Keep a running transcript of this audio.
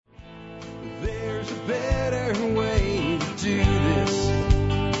better way to do this.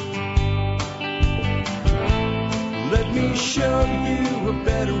 Let me show you a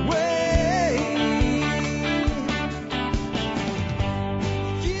better way.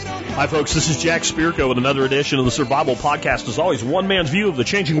 Hi, folks. This is Jack Spirko with another edition of the Survival Podcast. As always, one man's view of the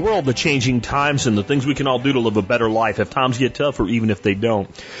changing world, the changing times, and the things we can all do to live a better life if times get tough or even if they don't.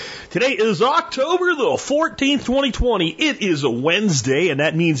 Today is October the 14th, 2020. It is a Wednesday, and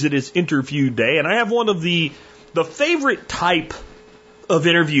that means it is interview day. And I have one of the favorite type of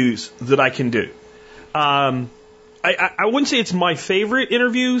interviews that I can do. I wouldn't say it's my favorite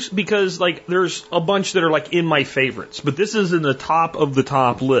interviews because, like, there's a bunch that are, like, in my favorites. But this is in the top of the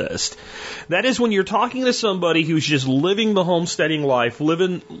top list. That is when you're talking to somebody who's just living the homesteading life,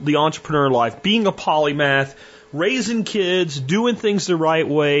 living the entrepreneur life, being a polymath, raising kids, doing things the right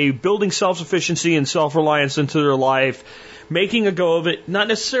way, building self-sufficiency and self-reliance into their life, making a go of it, not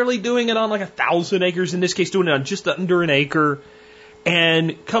necessarily doing it on, like, 1,000 acres. In this case, doing it on just under an acre.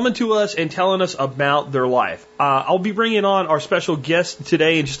 And coming to us and telling us about their life. I'll be bringing on our special guest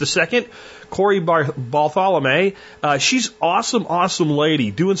today in just a second, Cori Bartholomay. She's awesome, awesome lady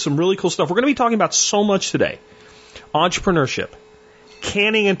doing some really cool stuff. We're going to be talking about so much today. Entrepreneurship,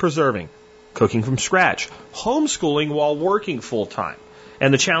 canning and preserving, cooking from scratch, homeschooling while working full time.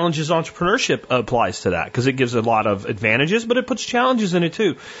 And the challenges entrepreneurship applies to that because it gives a lot of advantages, but it puts challenges in it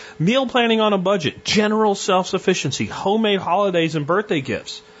too. Meal planning on a budget, general self-sufficiency, homemade holidays and birthday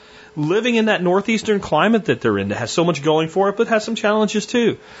gifts. Living in that northeastern climate that they're in that has so much going for it, but has some challenges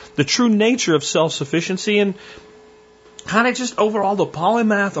too. The true nature of self-sufficiency and kind of just overall the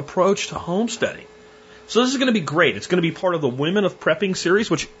polymath approach to homesteading. So this is going to be great. It's going to be part of the Women of Prepping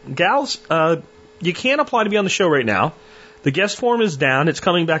series, which, gals, you can't apply to be on the show right now. The guest form is down. It's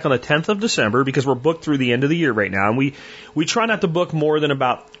coming back on the 10th of December because we're booked through the end of the year right now. And we try not to book more than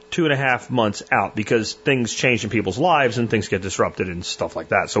about 2.5 months out because things change in people's lives and things get disrupted and stuff like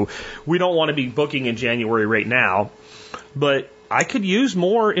that. So we don't want to be booking in January right now. But I could use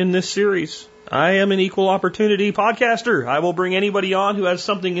more in this series. I am an equal opportunity podcaster. I will bring anybody on who has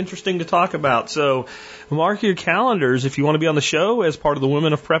something interesting to talk about. So mark your calendars if you want to be on the show as part of the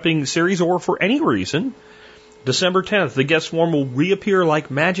Women of Prepping series or for any reason. December 10th, the guest form will reappear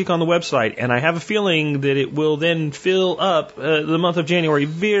like magic on the website, and I have a feeling that it will then fill up the month of January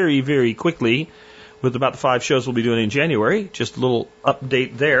very, very quickly with about the 5 shows we'll be doing in January. Just a little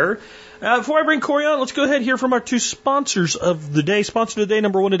update there. Before I bring Cori on, let's go ahead and hear from our 2 sponsors of the day. Sponsor of the day,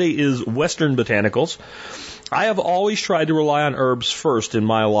 number 1 today, is Western Botanicals. I have always tried to rely on herbs first in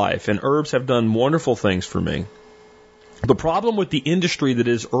my life, and herbs have done wonderful things for me. The problem with the industry that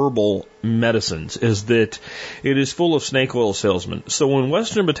is herbal medicines is that it is full of snake oil salesmen. So when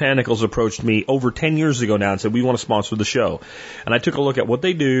Western Botanicals approached me over 10 years ago now and said, we want to sponsor the show, and I took a look at what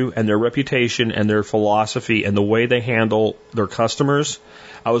they do and their reputation and their philosophy and the way they handle their customers,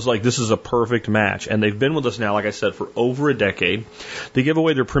 I was like, this is a perfect match. And they've been with us now, like I said, for over a decade. They give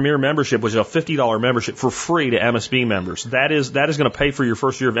away their premier membership, which is a $50 membership for free to MSB members. That is going to pay for your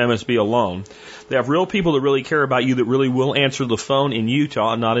first year of MSB alone. They have real people that really care about you, that really will answer the phone in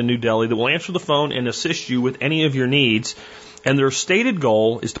Utah, not in New Delhi, that will answer the phone and assist you with any of your needs. And their stated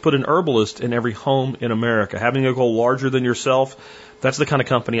goal is to put an herbalist in every home in America. Having a goal larger than yourself, that's the kind of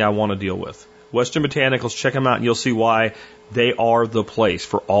company I want to deal with. Western Botanicals, check them out and you'll see why they are the place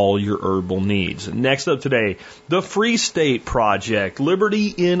for all your herbal needs. Next up today, the Free State Project. Liberty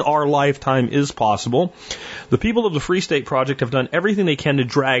in our lifetime is possible. The people of the Free State Project have done everything they can to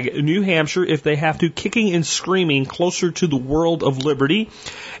drag New Hampshire, if they have to, kicking and screaming closer to the world of liberty.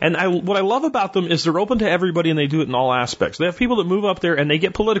 And what I love about them is they're open to everybody and they do it in all aspects. They have people that move up there and they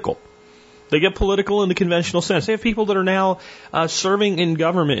get political. They get political in the conventional sense. They have people that are now serving in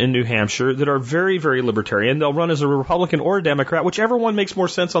government in New Hampshire that are very, very libertarian. They'll run as a Republican or a Democrat, whichever one makes more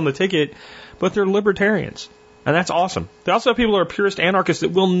sense on the ticket, but they're libertarians. And that's awesome. They also have people that are purist anarchists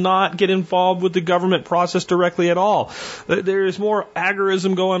that will not get involved with the government process directly at all. There is more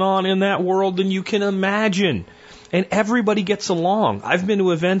agorism going on in that world than you can imagine. And everybody gets along. I've been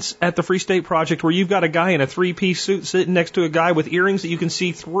to events at the Free State Project where you've got a guy in a 3-piece suit sitting next to a guy with earrings that you can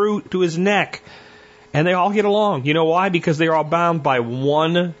see through to his neck. And they all get along. You know why? Because they are all bound by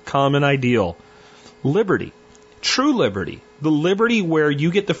one common ideal. Liberty. True liberty. The liberty where you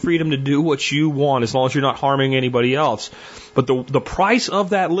get the freedom to do what you want as long as you're not harming anybody else. But the price of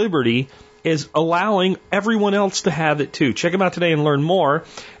that liberty is allowing everyone else to have it too. Check them out today and learn more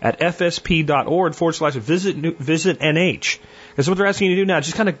at fsp.org/visit NH. That's what they're asking you to do now.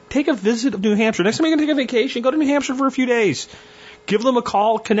 Just kind of take a visit of New Hampshire. Next time you're going to take a vacation, go to New Hampshire for a few days. Give them a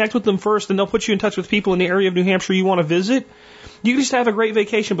call, connect with them first, and they'll put you in touch with people in the area of New Hampshire you want to visit. You can just have a great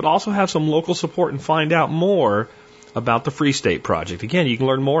vacation, but also have some local support and find out more about the Free State Project. Again, you can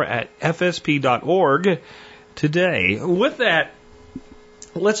learn more at fsp.org today. With that,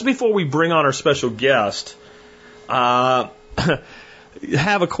 before we bring on our special guest, have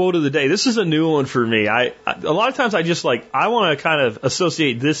a quote of the day. This is a new one for me. A lot of times I want to kind of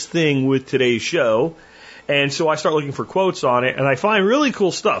associate this thing with today's show. And so I start looking for quotes on it, and I find really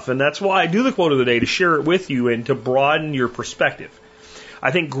cool stuff. And that's why I do the quote of the day, to share it with you and to broaden your perspective.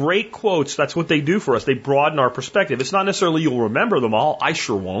 I think great quotes, that's what they do for us. They broaden our perspective. It's not necessarily you'll remember them all. I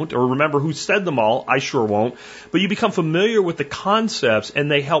sure won't. Or remember who said them all. I sure won't. But you become familiar with the concepts,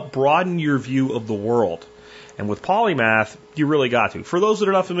 and they help broaden your view of the world. And with polymath, you really got to. For those that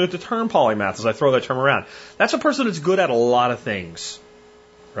are not familiar with the term polymath, as I throw that term around, that's a person that's good at a lot of things,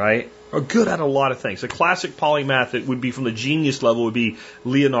 right? Or good at a lot of things. A classic polymath that would be from the genius level would be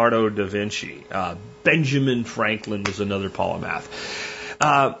Leonardo da Vinci. Benjamin Franklin was another polymath.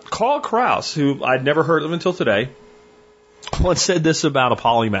 Karl Kraus, who I'd never heard of until today, once said this about a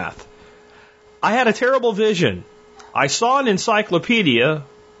polymath. I had a terrible vision. I saw an encyclopedia,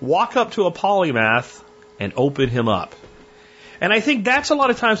 walk up to a polymath, and open him up. And I think that's a lot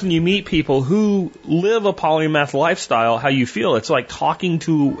of times when you meet people who live a polymath lifestyle, how you feel. It's like talking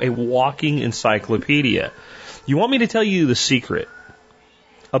to a walking encyclopedia. You want me to tell you the secret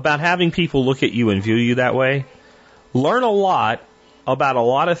about having people look at you and view you that way? Learn a lot about a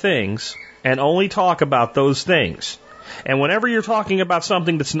lot of things and only talk about those things. And whenever you're talking about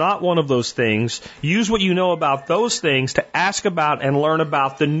something that's not one of those things, use what you know about those things to ask about and learn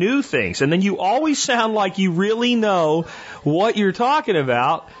about the new things. And then you always sound like you really know what you're talking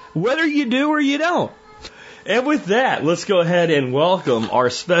about, whether you do or you don't. And with that, let's go ahead and welcome our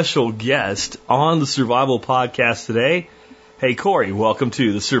special guest on the Survival Podcast today. Hey, Cori, welcome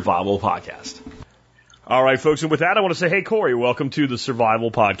to the Survival Podcast. All right, folks, and with that, I want to say, hey, Cori, welcome to the Survival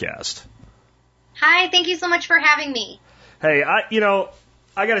Podcast. Hi, thank you so much for having me. Hey, I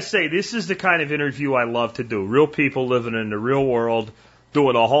got to say, this is the kind of interview I love to do. Real people living in the real world,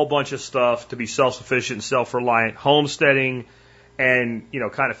 doing a whole bunch of stuff to be self-sufficient, self-reliant, homesteading, and,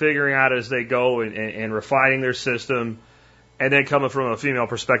 kind of figuring out as they go and refining their system, and then coming from a female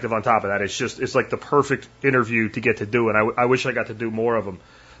perspective on top of that. It's like the perfect interview to get to do, and I wish I got to do more of them.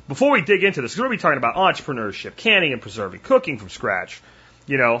 Before we dig into this, we're going to be talking about entrepreneurship, canning and preserving, cooking from scratch,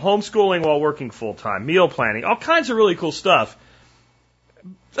 homeschooling while working full-time, meal planning, all kinds of really cool stuff.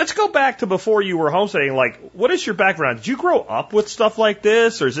 Let's go back to before you were homesteading. Like, what is your background? Did you grow up with stuff like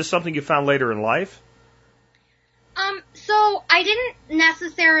this, or is this something you found later in life? So I didn't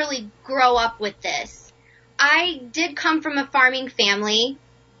necessarily grow up with this. I did come from a farming family.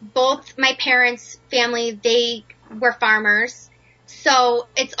 Both my parents' family, they were farmers. So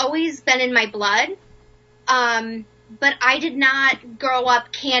it's always been in my blood. But I did not grow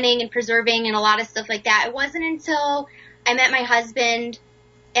up canning and preserving and a lot of stuff like that. It wasn't until I met my husband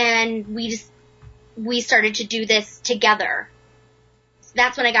and we started to do this together. So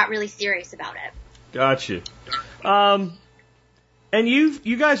that's when I got really serious about it. Gotcha. And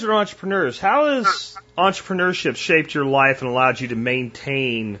you guys are entrepreneurs. How has entrepreneurship shaped your life and allowed you to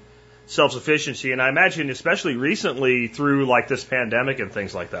maintain self-sufficiency? And I imagine especially recently through like this pandemic and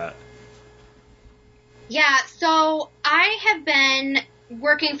things like that. Yeah, so I have been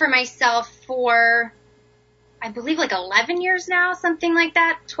working for myself for, I believe, like 11 years now, something like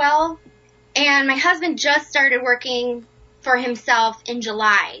that, 12. And my husband just started working for himself in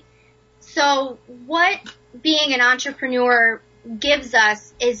July. So what being an entrepreneur gives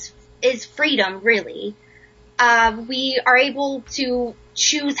us is freedom, really. We are able to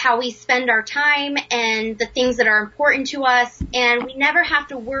choose how we spend our time and the things that are important to us, and we never have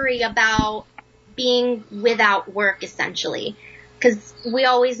to worry about being without work, essentially, because we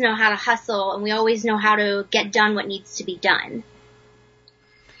always know how to hustle and we always know how to get done what needs to be done.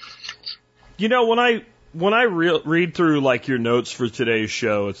 When I read through like your notes for today's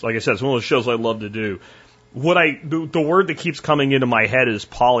show, it's like I said, it's one of those shows I love to do. The word that keeps coming into my head is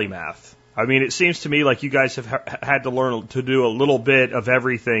polymath. I mean, it seems to me like you guys have had to learn to do a little bit of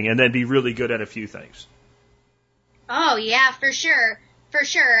everything and then be really good at a few things. Oh yeah, for sure.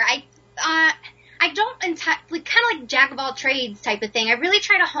 I don't kind of like jack of all trades type of thing. I really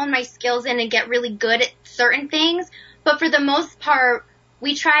try to hone my skills in and get really good at certain things, but for the most part,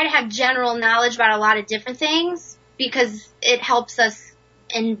 we try to have general knowledge about a lot of different things because it helps us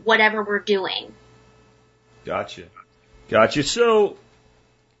in whatever we're doing. Gotcha. So,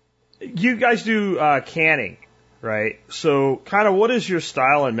 you guys do canning, right? So, kind of what is your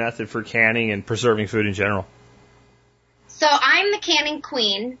style and method for canning and preserving food in general? So I'm the canning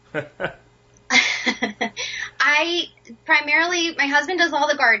queen. My husband does all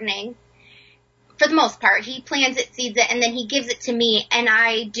the gardening. For the most part, he plants it, seeds it, and then he gives it to me, and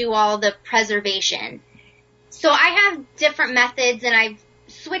I do all the preservation. So I have different methods, and I've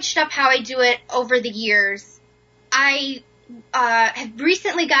switched up how I do it over the years. I have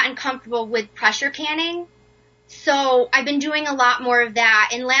recently gotten comfortable with pressure canning, so I've been doing a lot more of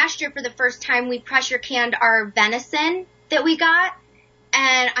that. And last year, for the first time, we pressure canned our venison that we got,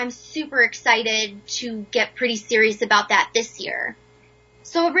 and I'm super excited to get pretty serious about that this year.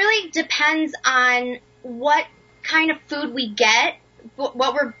 So it really depends on what kind of food we get,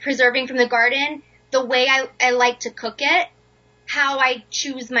 what we're preserving from the garden, the way I like to cook it, how I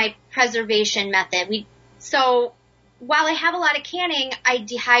choose my preservation method. So while I have a lot of canning, I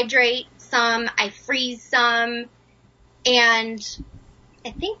dehydrate some, I freeze some, and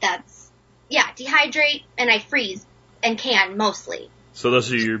I think dehydrate and I freeze and can mostly. So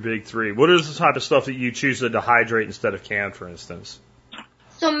those are your big three. What is the type of stuff that you choose to dehydrate instead of can, for instance?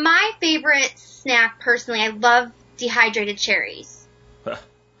 So my favorite snack, personally, I love dehydrated cherries.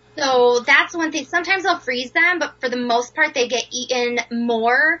 So that's one thing. Sometimes I'll freeze them, but for the most part, they get eaten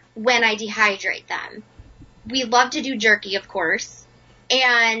more when I dehydrate them. We love to do jerky, of course,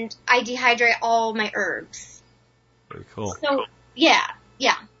 and I dehydrate all my herbs. Very cool. So, yeah.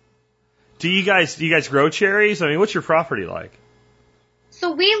 Do you guys grow cherries? I mean, what's your property like?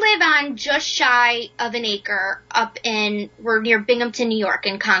 So we live on just shy of an acre we're near Binghamton, New York,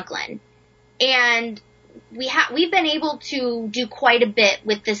 in Conklin. And we've been able to do quite a bit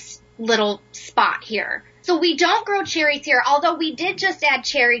with this little spot here. So we don't grow cherries here, although we did just add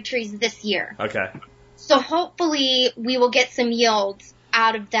cherry trees this year. Okay. So hopefully we will get some yields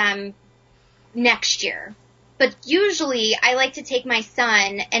out of them next year. But usually I like to take my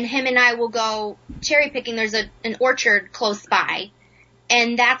son, and him and I will go cherry picking. There's an orchard close by.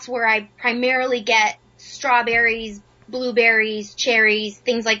 And that's where I primarily get strawberries, blueberries, cherries,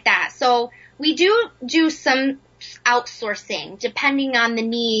 things like that. So we do some outsourcing depending on the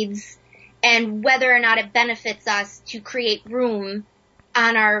needs and whether or not it benefits us to create room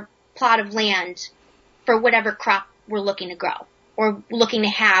on our plot of land for whatever crop we're looking to grow or looking to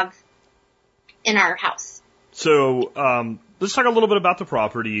have in our house. So let's talk a little bit about the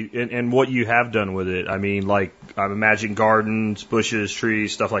property and what you have done with it. I mean, like, I'm imagining gardens, bushes,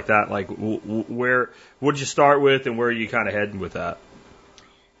 trees, stuff like that. Like, what did you start with, and where are you kind of heading with that?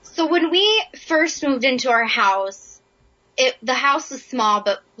 So when we first moved into our house, the house was small,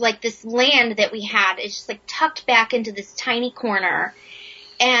 but like this land that we had is just like tucked back into this tiny corner.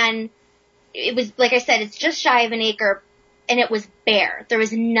 And it was, like I said, it's just shy of an acre, and it was bare. There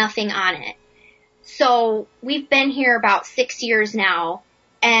was nothing on it. So we've been here about 6 years now,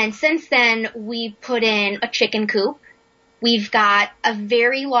 and since then we put in a chicken coop. We've got a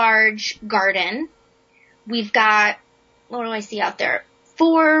very large garden. We've got, what do I see out there?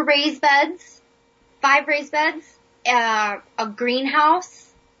 5 raised beds, a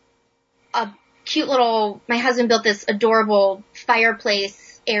greenhouse, a cute little, my husband built this adorable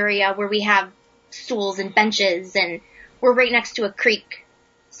fireplace area where we have stools and benches, and we're right next to a creek.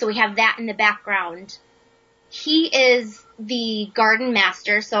 So we have that in the background. He is the garden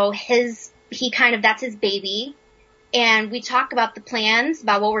master, so that's his baby. And we talk about the plans,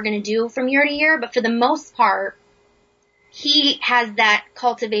 about what we're going to do from year to year, but for the most part, he has that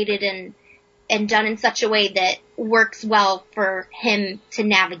cultivated and done in such a way that works well for him to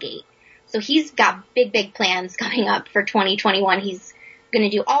navigate. So he's got big plans coming up for 2021. He's going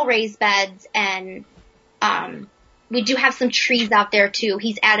to do all raised beds, and we do have some trees out there too.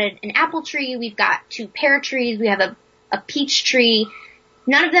 He's added an apple tree. We've got 2 pear trees. We have a peach tree.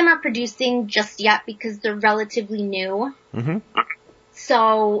 None of them are producing just yet because they're relatively new. Mm-hmm.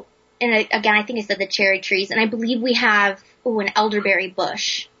 So, and again, I think I said the cherry trees. And I believe we have an elderberry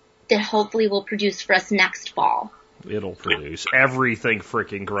bush that hopefully will produce for us next fall. It'll produce. Everything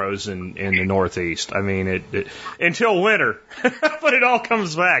freaking grows in the Northeast. I mean, it until winter, but it all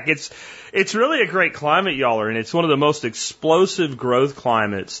comes back. It's really a great climate, y'all are, and it's one of the most explosive growth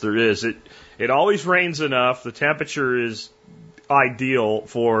climates there is. It always rains enough. The temperature is ideal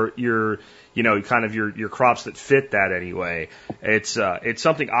for your crops that fit that anyway. It's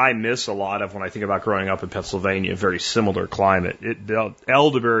something I miss a lot of when I think about growing up in Pennsylvania. Very similar climate. The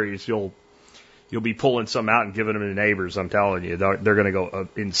elderberries, You'll be pulling some out and giving them to neighbors. I'm telling you, they're going to go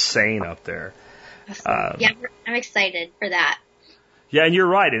insane up there. Yeah, I'm excited for that. Yeah, and you're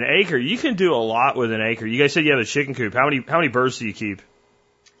right. An acre, you can do a lot with an acre. You guys said you have a chicken coop. How many birds do you keep?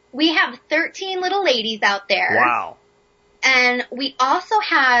 We have 13 little ladies out there. Wow. And we also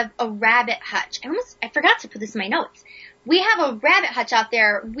have a rabbit hutch. I forgot to put this in my notes. we have a rabbit hutch out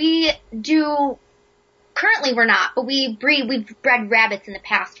there. Currently we're not, but we've bred rabbits in the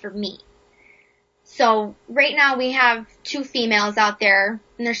past for meat. So right now we have 2 females out there,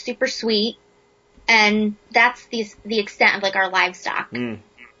 and they're super sweet, and that's the extent of like our livestock.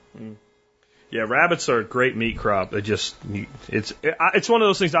 Yeah, rabbits are a great meat crop. It's one of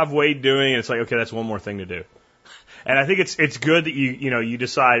those things I've weighed doing, and it's like, okay, that's one more thing to do. And I think it's good that you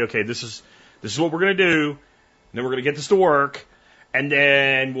decide, okay, this is what we're gonna do, and then we're gonna get this to work, and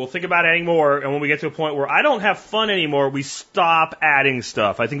then we'll think about adding more. And when we get to a point where I don't have fun anymore, we stop adding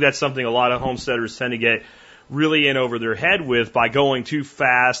stuff. I think that's something a lot of homesteaders tend to get really in over their head with by going too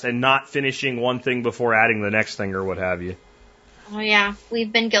fast and not finishing one thing before adding the next thing or what have you. Oh yeah,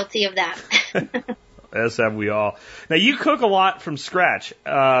 we've been guilty of that. As have we all. Now you cook a lot from scratch.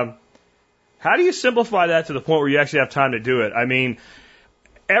 How do you simplify that to the point where you actually have time to do it? I mean,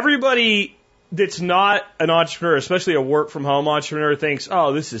 everybody that's not an entrepreneur, especially a work from home entrepreneur, thinks,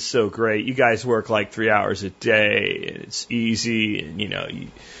 oh, this is so great. You guys work like 3 hours a day and it's easy, and you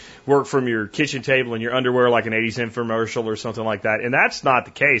work from your kitchen table in your underwear like an 80s infomercial or something like that. And that's not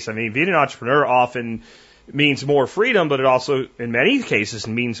the case. I mean, being an entrepreneur often means more freedom, but it also, in many cases,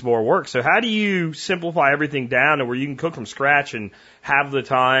 means more work. So how do you simplify everything down to where you can cook from scratch and have the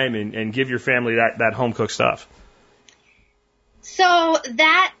time and give your family that home cooked stuff? So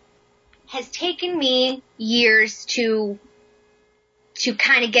that has taken me years to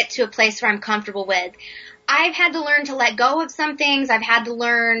kind of get to a place where I'm comfortable with. I've had to learn to let go of some things. I've had to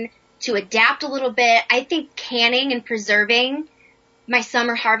learn to adapt a little bit. I think canning and preserving my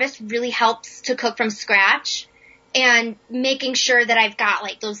summer harvest really helps to cook from scratch, and making sure that I've got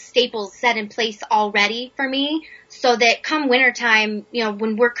like those staples set in place already for me, so that come wintertime,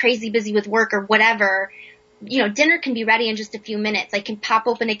 when we're crazy busy with work or whatever, dinner can be ready in just a few minutes. I can pop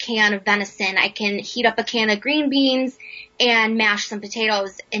open a can of venison. I can heat up a can of green beans and mash some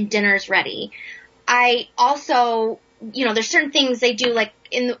potatoes, and dinner's ready. I also, there's certain things I do like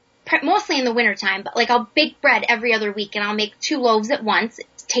mostly in the wintertime, but like I'll bake bread every other week, and I'll make 2 loaves at once. It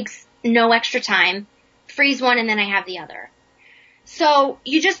takes no extra time. Freeze one, and then I have the other. So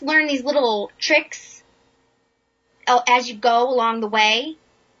you just learn these little tricks as you go along the way,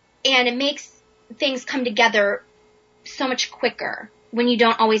 and it makes things come together so much quicker when you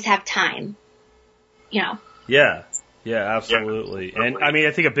don't always have time, Yeah, absolutely. And I mean,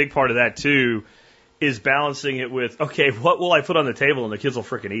 I think a big part of that too is balancing it with, okay, what will I put on the table and the kids will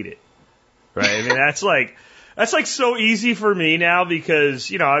frickin' eat it, right? I mean, that's like so easy for me now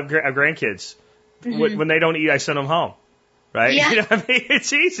because, I have grandkids. Mm-hmm. When they don't eat, I send them home, right? Yeah. I mean,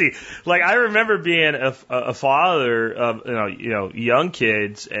 it's easy. Like, I remember being a father of, young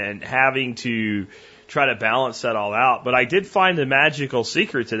kids and having to try to balance that all out. But I did find the magical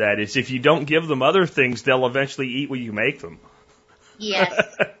secret to that is if you don't give them other things, they'll eventually eat what you make them.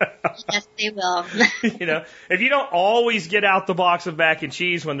 Yes. Yes, they will. If you don't always get out the box of mac and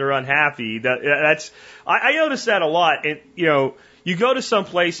cheese when they're unhappy, I notice that a lot. And, you go to some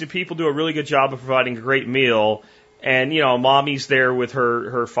place and people do a really good job of providing a great meal, and, mommy's there with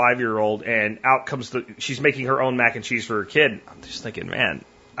her 5-year-old, and out comes she's making her own mac and cheese for her kid. I'm just thinking, man,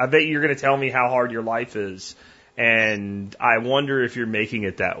 I bet you're going to tell me how hard your life is. And I wonder if you're making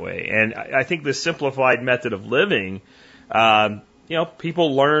it that way. And I think the simplified method of living,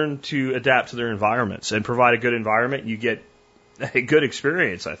 people learn to adapt to their environments, and provide a good environment. You get a good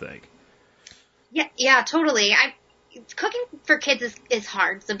experience, I think. Yeah, totally. Cooking for kids is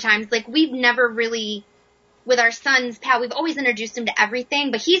hard sometimes. Like, we've never really, with our son's pal, we've always introduced him to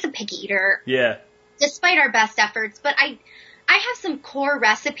everything, but he's a picky eater. Yeah. Despite our best efforts. But I have some core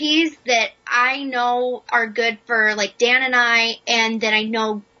recipes that I know are good for like Dan and I, and that I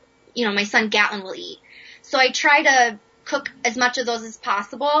know, my son Gatlin will eat. So I try to cook as much of those as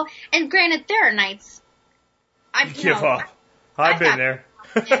possible. And granted, there are nights I've been there.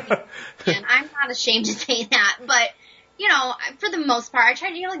 And I'm not ashamed to say that, but for the most part, I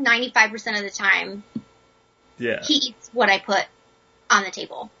try to, like 95% of the time. Yeah. He eats what I put on the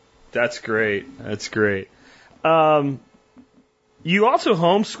table. That's great. You also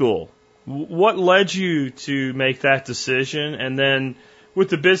homeschool. What led you to make that decision? And then with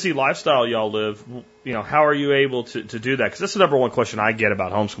the busy lifestyle y'all live, how are you able to do that? Because that's the number one question I get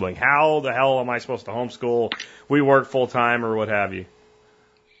about homeschooling. How the hell am I supposed to homeschool? We work full time or what have you?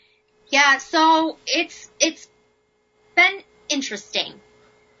 Yeah, so it's been interesting.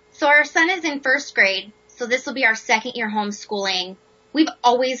 So our son is in 1st grade, so this will be our 2nd year homeschooling. We've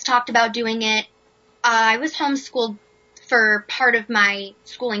always talked about doing it. I was homeschooled for part of my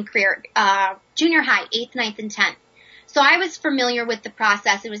schooling career, junior high, 8th, 9th, and 10th. So I was familiar with the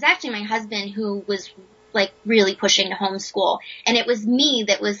process. It was actually my husband who was like really pushing to homeschool. And it was me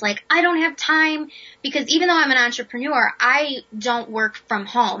that was like, I don't have time, because even though I'm an entrepreneur, I don't work from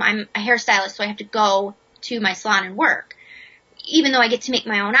home. I'm a hairstylist, so I have to go to my salon and work. Even though I get to make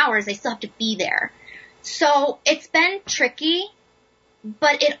my own hours, I still have to be there. So it's been tricky,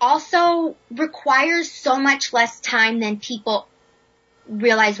 but it also requires so much less time than people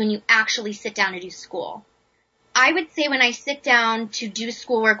realize when you actually sit down to do school. I would say when I sit down to do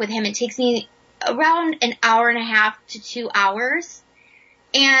schoolwork with him, it takes me around an hour and a half to 2 hours.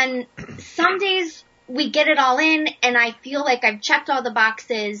 And some days we get it all in and I feel like I've checked all the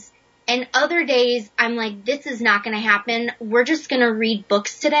boxes. And other days I'm like, this is not going to happen. We're just going to read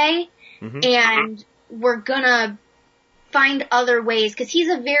books today. And we're going to find other ways, because he's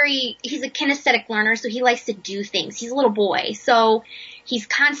a kinesthetic learner, so he likes to do things. He's a little boy, so he's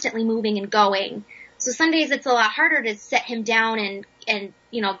constantly moving and going. So some days it's a lot harder to set him down and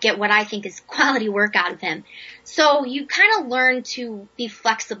get what I think is quality work out of him. So you kind of learn to be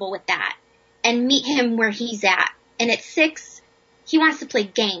flexible with that and meet him where he's at. And at 6, he wants to play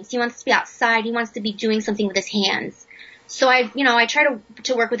games. He wants to be outside. He wants to be doing something with his hands. So I try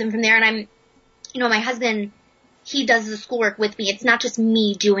to work with him from there. And my husband, he does the schoolwork with me. It's not just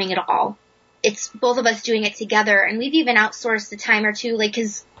me doing it all. It's both of us doing it together. And we've even outsourced a time or two, like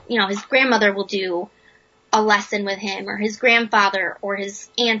his grandmother will do a lesson with him, or his grandfather, or his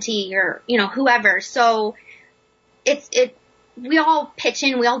auntie, or, whoever. So we all pitch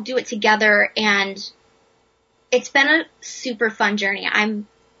in, we all do it together, and it's been a super fun journey. I'm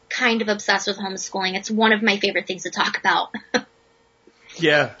kind of obsessed with homeschooling. It's one of my favorite things to talk about.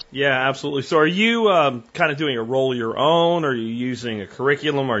 Yeah, absolutely. So are you kind of doing a roll your own? Are you using a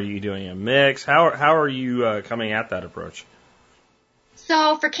curriculum? Are you doing a mix? How are you coming at that approach?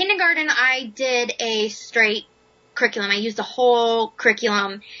 So for kindergarten, I did a straight curriculum. I used a whole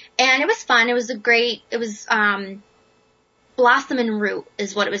curriculum, and it was fun. It was Blossom and Root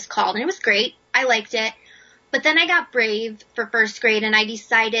is what it was called, and it was great. I liked it. But then I got brave for first grade, and I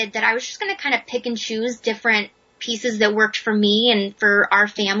decided that I was just going to kind of pick and choose different pieces that worked for me and for our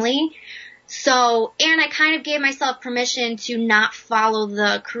family. So, and I kind of gave myself permission to not follow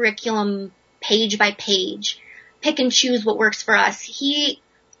the curriculum page by page, pick and choose what works for us. He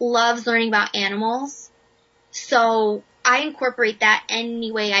loves learning about animals, so I incorporate that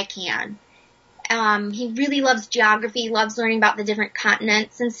any way I can. He really loves geography, loves learning about the different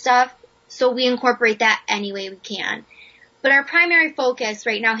continents and stuff, so we incorporate that any way we can. But our primary focus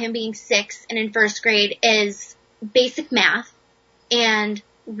right now, him being 6 and in first grade, is basic math and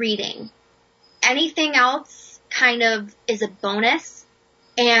reading. Anything else kind of is a bonus,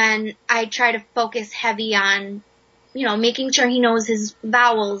 and I try to focus heavy on, making sure he knows his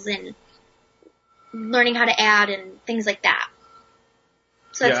vowels and learning how to add and things like that.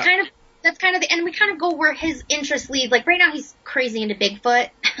 So that's kind of and we kind of go where his interests lead. Like right now he's crazy into Bigfoot.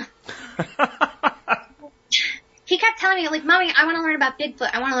 He kept telling me, like, Mommy, I want to learn about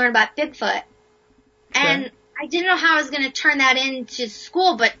Bigfoot. And okay. I didn't know how I was going to turn that into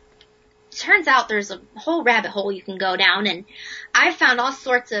school, but it turns out there's a whole rabbit hole you can go down, and I found all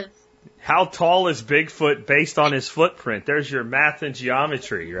sorts of... How tall is Bigfoot based on his footprint? There's your math and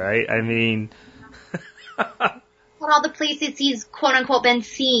geometry, right? I mean... all the places he's quote-unquote been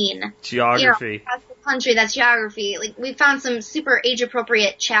seen. Geography. Across the country, that's geography. Like, we found some super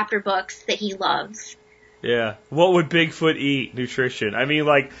age-appropriate chapter books that he loves. Yeah. What would Bigfoot eat? Nutrition. I mean,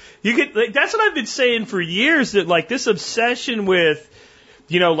 you could, that's what I've been saying for years, that, this obsession with,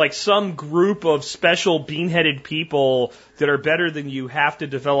 some group of special bean-headed people that are better than you have to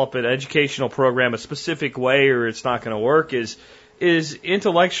develop an educational program a specific way or it's not going to work is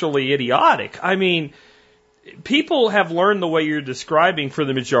intellectually idiotic. I mean, people have learned the way you're describing for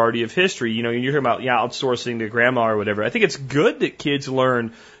the majority of history. You're talking about outsourcing to grandma or whatever. I think it's good that kids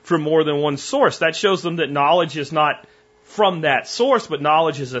learn from more than one source. That shows them that knowledge is not from that source, but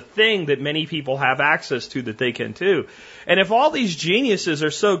knowledge is a thing that many people have access to that they can too. And if all these geniuses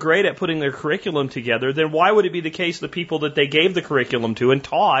are so great at putting their curriculum together, then why would it be the case the people that they gave the curriculum to and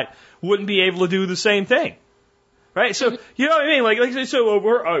taught wouldn't be able to do the same thing? Right? So, you know what I mean? So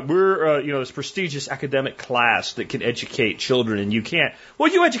we're this prestigious academic class that can educate children and you can't.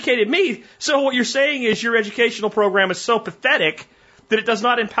 Well, you educated me. So what you're saying is your educational program is so pathetic that it does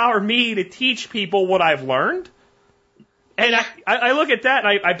not empower me to teach people what I've learned. And I look at that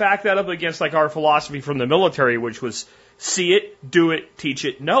and I back that up against our philosophy from the military, which was see it, do it, teach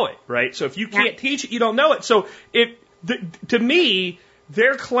it, know it, right? So if you can't teach it, you don't know it. So to me,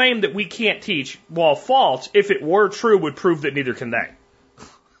 their claim that we can't teach, while false, if it were true, would prove that neither can they.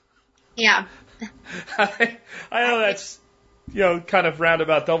 Yeah. I know kind of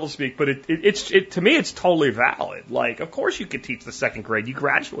roundabout doublespeak, but it's to me, it's totally valid. Like, of course you could teach the second grade. You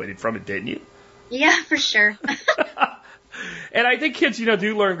graduated from it, didn't you? Yeah, for sure. And I think kids,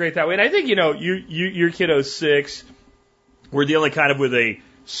 do learn great that way. And I think, your kiddo's 6. We're dealing kind of with a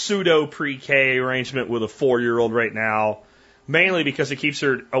pseudo pre-K arrangement with a 4-year-old right now, mainly because it keeps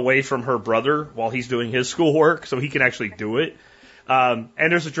her away from her brother while he's doing his schoolwork, so he can actually do it. And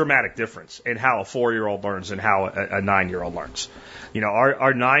there's a dramatic difference in how a 4-year-old learns and how a 9-year-old learns.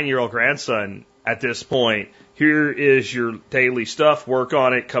 Our 9-year-old grandson at this point, here is your daily stuff, work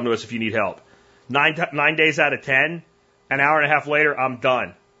on it, come to us if you need help. 9 days out of 10, an hour and a half later, I'm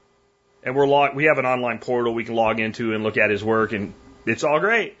done. And we have an online portal we can log into and look at his work, and it's all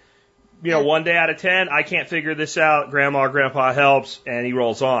great. 1 day out of 10, I can't figure this out. Grandma or grandpa helps, and he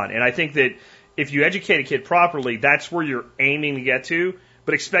rolls on. And I think that if you educate a kid properly, that's where you're aiming to get to.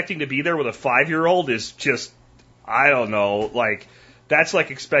 But expecting to be there with a 5-year-old is just, I don't know, like, that's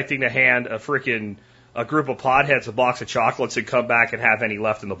like expecting to hand a group of potheads a box of chocolates and come back and have any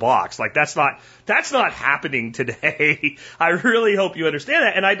left in the box. Like, that's not happening today. I really hope you understand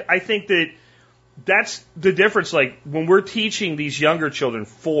that. And I think that's the difference. Like, when we're teaching these younger children,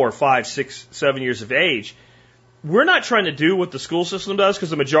 4, 5, 6, 7 years of age, we're not trying to do what the school system does, because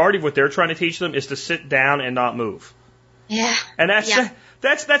the majority of what they're trying to teach them is to sit down and not move. Yeah. And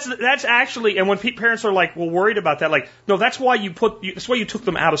that's actually, and when parents are like, well, worried about that, like, no, that's why you took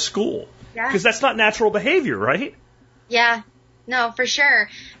them out of school. Yeah. Because that's not natural behavior, right? Yeah. No, for sure.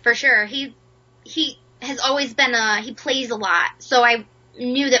 For sure. He has always been he plays a lot. So I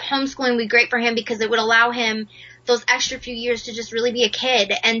knew that homeschooling would be great for him because it would allow him those extra few years to just really be a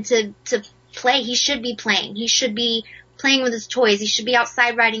kid and to play. He should be playing. He should be playing with his toys. He should be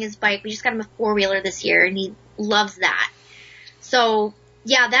outside riding his bike. We just got him a 4-wheeler this year, and he loves that. So,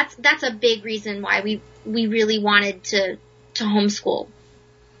 yeah, that's a big reason why we really wanted to homeschool.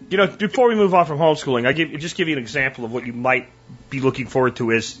 Before we move on from homeschooling, just give you an example of what you might be looking forward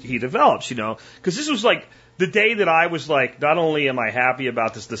to as he develops, because this was like the day that I was like, not only am I happy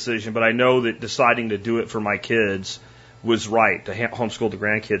about this decision, but I know that deciding to do it for my kids was right, to homeschool the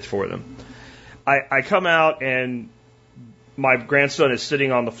grandkids for them. I come out and my grandson is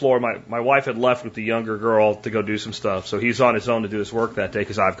sitting on the floor. My wife had left with the younger girl to go do some stuff, so he's on his own to do his work that day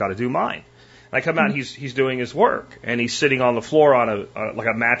because I've got to do mine. I come out and he's doing his work, and he's sitting on the floor on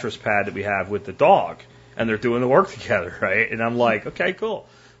a mattress pad that we have with the dog, and they're doing the work together, right? And I'm like, okay, cool.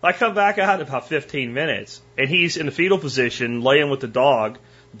 I come back out in about 15 minutes, and he's in the fetal position, laying with the dog.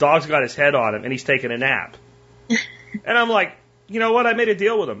 The dog's got his head on him, and he's taking a nap. And I'm like, you know what? I made a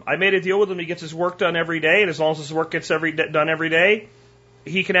deal with him. He gets his work done every day, and as long as his work gets done every day,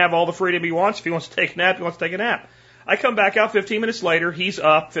 he can have all the freedom he wants. If he wants to take a nap, he wants to take a nap. I come back out 15 minutes later, he's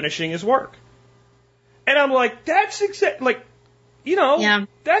up finishing his work. And I'm like, that's exactly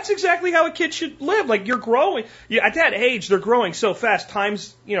how a kid should live. Like, you're growing. At that age, they're growing so fast.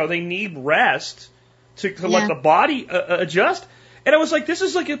 Times, they need rest to let the body adjust. And I was like, this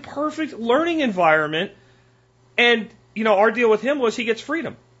is like a perfect learning environment. And, our deal with him was he gets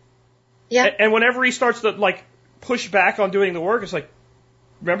freedom. Yeah. And whenever he starts to, like, push back on doing the work, it's like,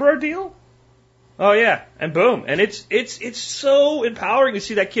 remember our deal? Oh, yeah. And boom. And it's so empowering to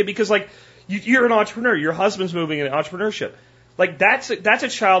see that kid because, like, you're an entrepreneur. Your husband's moving into entrepreneurship. Like, that's a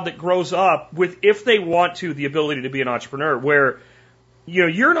child that grows up with, if they want to, the ability to be an entrepreneur, where,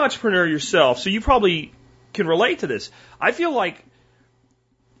 you're an entrepreneur yourself, so you probably can relate to this. I feel like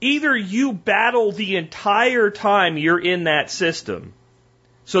either you battle the entire time you're in that system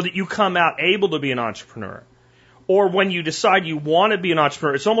so that you come out able to be an entrepreneur, or when you decide you want to be an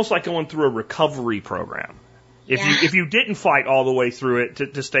entrepreneur, it's almost like going through a recovery program. If you didn't fight all the way through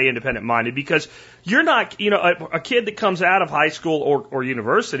it to stay independent minded, because you're not, a kid that comes out of high school or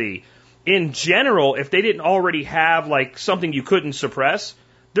university, in general, if they didn't already have like something you couldn't suppress,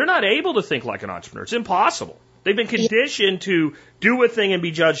 they're not able to think like an entrepreneur. It's impossible. They've been conditioned to do a thing and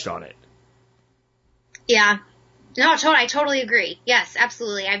be judged on it. Yeah. No, I totally agree. Yes,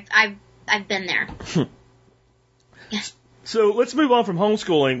 absolutely. I've been there. Yeah. So let's move on from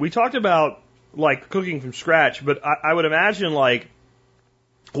homeschooling. We talked about like cooking from scratch, but I would imagine like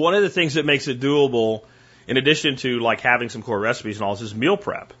one of the things that makes it doable, in addition to like having some core recipes and all this, is meal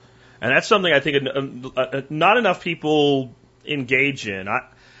prep. And that's something I think not enough people engage in.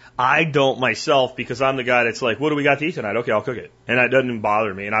 I don't myself, because I'm the guy that's like, what do we got to eat tonight? Okay, I'll cook it. And that doesn't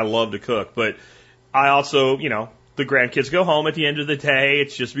bother me, and I love to cook. But I also, the grandkids go home at the end of the day.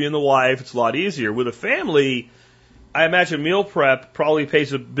 It's just me and the wife. It's a lot easier. With a family, I imagine meal prep probably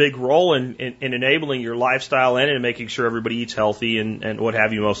plays a big role in enabling your lifestyle and in making sure everybody eats healthy and what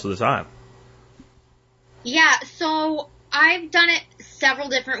have you most of the time. Yeah, so I've done it several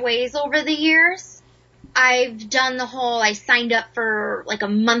different ways over the years. I've done I signed up for like a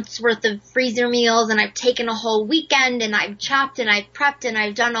month's worth of freezer meals, and I've taken a whole weekend, and I've chopped and I've prepped and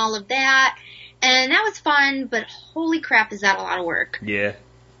I've done all of that. And that was fun, but holy crap, is that a lot of work. Yeah.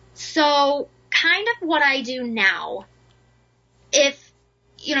 So kind of what I do now,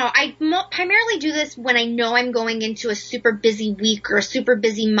 I primarily do this when I know I'm going into a super busy week or a super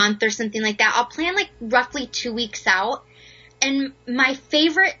busy month or something like that. I'll plan like roughly 2 weeks out. And my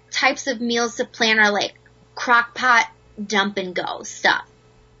favorite types of meals to plan are like crock pot, dump and go stuff.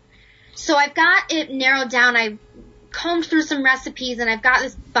 So I've got it narrowed down. I combed through some recipes, and I've got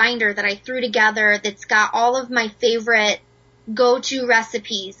this binder that I threw together that's got all of my favorite go-to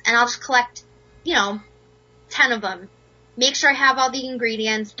recipes. And I'll just collect, 10 of them. Make sure I have all the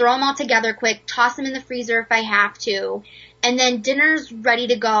ingredients, throw them all together quick, toss them in the freezer if I have to, and then dinner's ready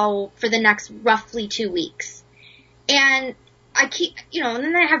to go for the next roughly 2 weeks. And I keep, and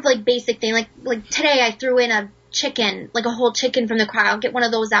then I have like basic thing, like today I threw in a chicken, like a whole chicken from the crowd. I'll get one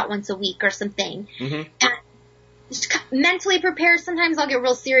of those out once a week or something. Mm-hmm. And just mentally prepare. Sometimes I'll get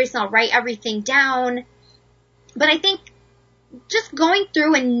real serious and I'll write everything down. But I think just going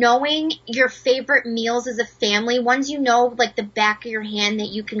through and knowing your favorite meals as a family, ones like the back of your hand that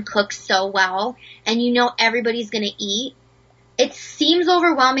you can cook so well, and everybody's going to eat. It seems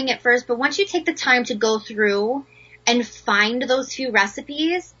overwhelming at first, but once you take the time to go through and find those few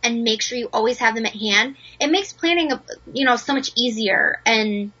recipes and make sure you always have them at hand, it makes planning, so much easier,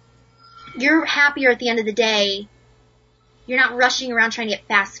 and you're happier at the end of the day. You're not rushing around trying to get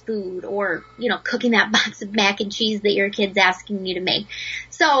fast food or, cooking that box of mac and cheese that your kid's asking you to make.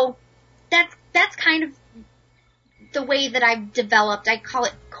 So that's kind of the way that I've developed. I call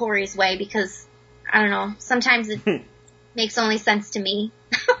it Cori's way because, I don't know, sometimes it makes only sense to me.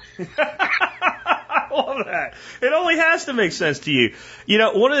 I love that. It only has to make sense to you.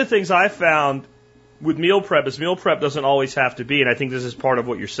 One of the things I found with meal prep is meal prep doesn't always have to be, and I think this is part of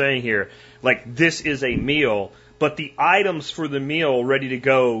what you're saying here, like this is a meal, but the items for the meal ready to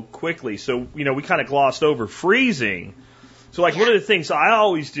go quickly. So, we kind of glossed over freezing. So, one of the things I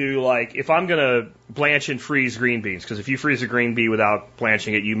always do, if I'm going to blanch and freeze green beans, because if you freeze a green bean without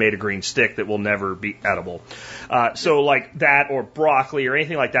blanching it, you made a green stick that will never be edible. So, that or broccoli or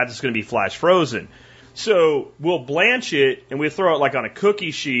anything like that that's going to be flash frozen. So, we'll blanch it, and we'll throw it on a cookie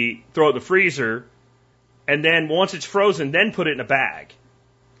sheet, throw it in the freezer, and then once it's frozen, then put it in a bag.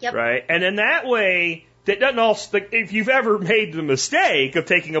 Yep. Right? And then that way, that doesn't if you've ever made the mistake of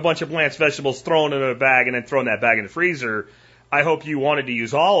taking a bunch of blanched vegetables, throwing it in a bag, and then throwing that bag in the freezer, I hope you wanted to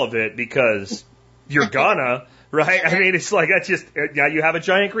use all of it because you're gonna, right? I mean, it's that's just, now you have a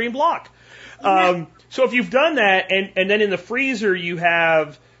giant green block. So if you've done that, and then in the freezer you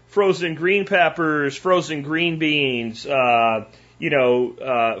have frozen green peppers, frozen green beans,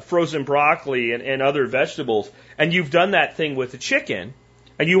 frozen broccoli and other vegetables, and you've done that thing with the chicken,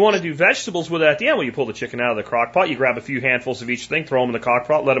 and you want to do vegetables with it at the end, well, you pull the chicken out of the crock pot, you grab a few handfuls of each thing, throw them in the crock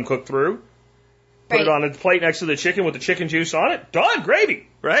pot, let them cook through, put it on a plate next to the chicken with the chicken juice on it, done, gravy,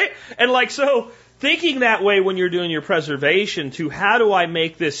 right? And so thinking that way when you're doing your preservation to how do I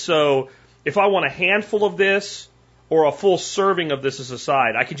make this so if I want a handful of this or a full serving of this as a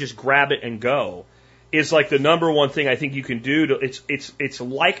side, I can just grab it and go, is the number one thing I think you can do. It's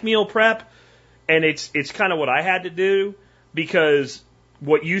like meal prep, and it's kind of what I had to do, because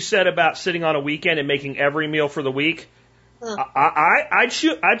what you said about sitting on a weekend and making every meal for the week, I'd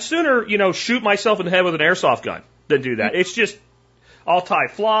sooner, shoot myself in the head with an airsoft gun than do that. It's just, I'll tie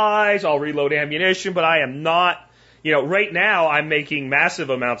flies, I'll reload ammunition, but I am not, right now I'm making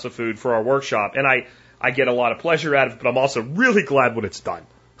massive amounts of food for our workshop, and I get a lot of pleasure out of it, but I'm also really glad when it's done.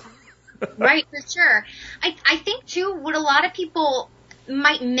 Right, for sure. I think, too, what a lot of people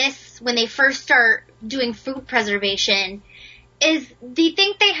might miss when they first start doing food preservation is they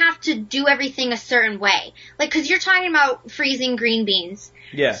think they have to do everything a certain way. Because you're talking about freezing green beans.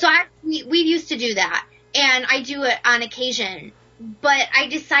 Yeah. So we used to do that, and I do it on occasion. But I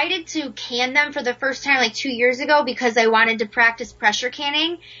decided to can them for the first time 2 years ago because I wanted to practice pressure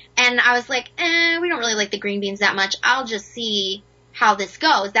canning. And I was like, we don't really like the green beans that much. I'll just see how this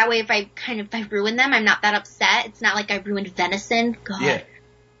goes. That way if I ruin them, I'm not that upset. It's not like I ruined venison. God. Yeah.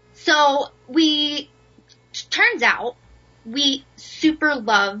 So turns out we super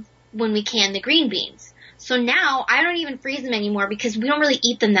love when we can the green beans. So now I don't even freeze them anymore because we don't really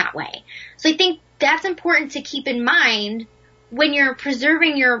eat them that way. So I think that's important to keep in mind when you're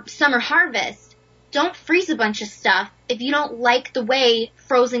preserving your summer harvest. Don't freeze a bunch of stuff if you don't like the way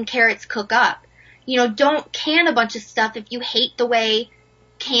frozen carrots cook up. Don't can a bunch of stuff if you hate the way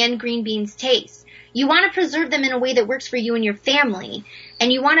canned green beans taste. you want to preserve them in a way that works for you and your family.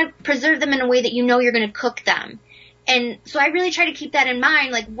 And you want to preserve them in a way that you know you're going to cook them. And so I really try to keep that in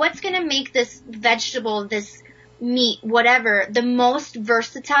mind, like what's going to make this vegetable, this meat, whatever, the most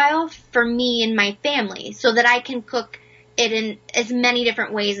versatile for me and my family so that I can cook it in as many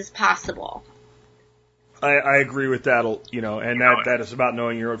different ways as possible. I agree with that, and that is about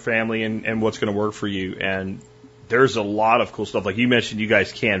knowing your own family and what's going to work for you. And there's a lot of cool stuff. Like you mentioned, you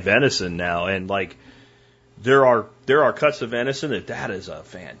guys can venison now, and like there are cuts of venison that is a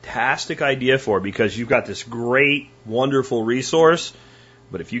fantastic idea for, because you've got this great, wonderful resource,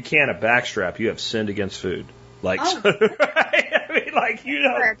 but if you can't a backstrap, you have sinned against food. Like, right? I mean, like you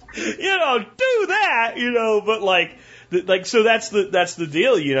don't do that, but so that's the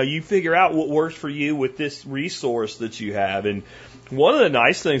deal, you figure out what works for you with this resource that you have. And one of the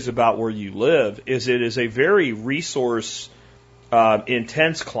nice things about where you live is it is a very resource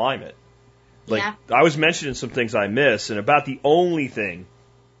intense climate. Like yeah. I was mentioning some things I miss, and about the only thing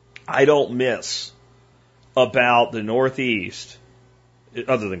I don't miss about the Northeast,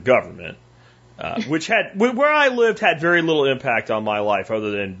 other than government, which where I lived had very little impact on my life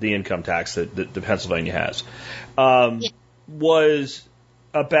other than the income tax that Pennsylvania has, was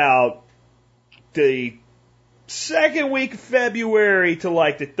about the second week of February to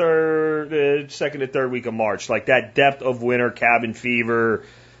like the second to third week of March, like that depth of winter, cabin fever.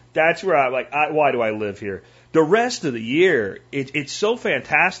 That's where why do I live here? The rest of the year, it's so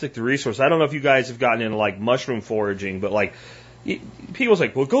fantastic, the resource. I don't know if you guys have gotten into like mushroom foraging, but like, people's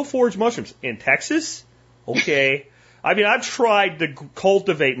like, well, go forage mushrooms in Texas? Okay. I mean, I've tried to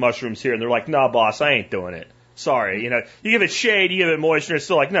cultivate mushrooms here, and they're like, nah, boss, I ain't doing it. Sorry. You give it shade, you give it moisture, it's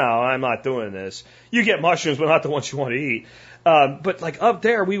still like, no, I'm not doing this. You get mushrooms, but not the ones you want to eat. But like up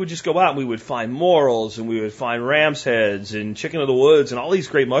there, we would just go out and we would find morels, and we would find ram's heads and chicken of the woods and all these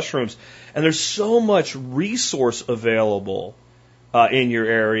great mushrooms. And there's so much resource available in your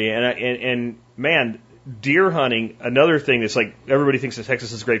area. And man, deer hunting, another thing that's like, everybody thinks that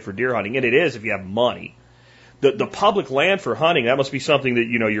Texas is great for deer hunting, and it is if you have money. The public land for hunting, that must be something that,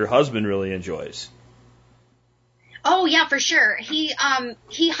 your husband really enjoys. Oh yeah, for sure. He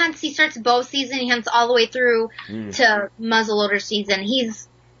hunts, he starts bow season, he hunts all the way through to muzzleloader season. He's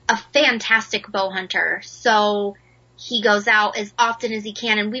a fantastic bow hunter. So he goes out as often as he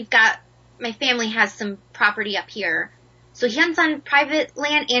can, and my family has some property up here. So he hunts on private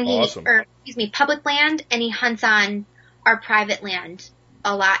land public land, and he hunts on our private land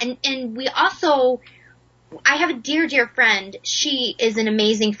a lot. And we also, I have a dear friend. She is an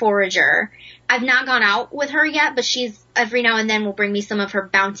amazing forager. I've not gone out with her yet, but she's every now and then will bring me some of her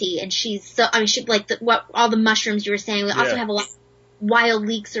bounty, and she all the mushrooms you were saying. We also have a lot of wild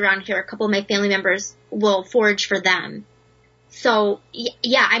leeks around here. A couple of my family members will forage for them. So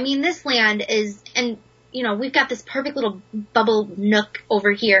yeah, I mean, this land is, and we've got this perfect little bubble nook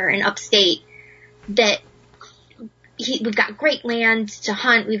over here in upstate that we've got great land to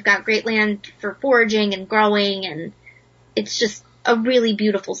hunt. We've got great land for foraging and growing, and it's just a really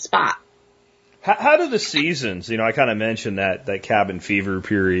beautiful spot. How do the seasons, I kind of mentioned that cabin fever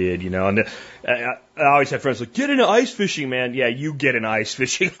period, and I always have friends like, get into ice fishing, man. Yeah, you get into ice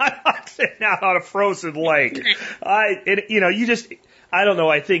fishing. I'm not sitting out on a frozen lake. I don't know.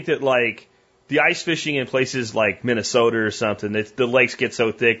 I think that like the ice fishing in places like Minnesota or something, the lakes get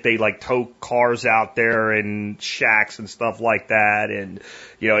so thick, they like tow cars out there and shacks and stuff like that. And,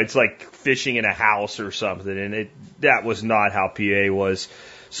 it's like fishing in a house or something. And that was not how PA was.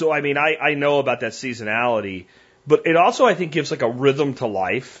 So, I mean, I know about that seasonality, but it also, I think, gives like a rhythm to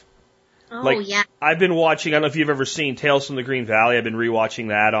life. Oh, yeah. I've been watching, I don't know if you've ever seen Tales from the Green Valley. I've been rewatching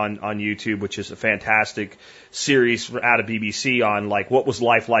that on YouTube, which is a fantastic series out of BBC on like what was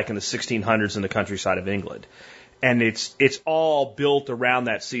life like in the 1600s in the countryside of England. And it's all built around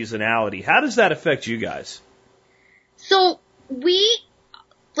that seasonality. How does that affect you guys? So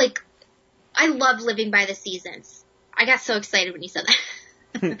I love living by the seasons. I got so excited when you said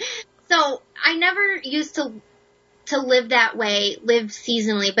that. So I never used to live that way, live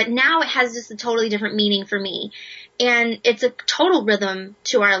seasonally, but now it has just a totally different meaning for me. And it's a total rhythm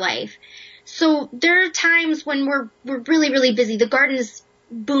to our life. So there are times when we're really, really busy. The garden is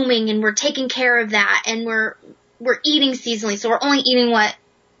booming and we're taking care of that, and we're eating seasonally. So we're only eating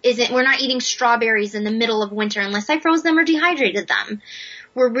we're not eating strawberries in the middle of winter unless I froze them or dehydrated them.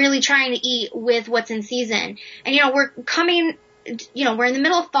 We're really trying to eat with what's in season. And we're in the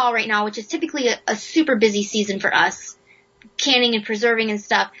middle of fall right now, which is typically a super busy season for us, canning and preserving and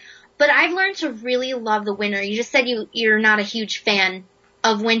stuff. But I've learned to really love the winter. You just said you're not a huge fan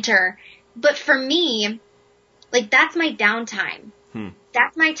of winter. But for me, like, that's my downtime.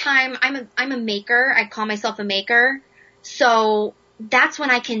 that's my time. I'm a maker. I call myself a maker. So that's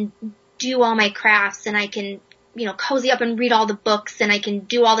when I can do all my crafts and I can, cozy up and read all the books and I can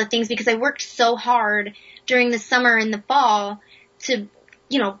do all the things because I worked so hard during the summer and the fall to,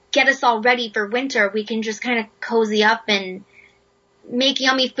 get us all ready for winter. We can just kind of cozy up and make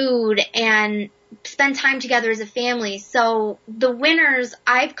yummy food and spend time together as a family. So the winters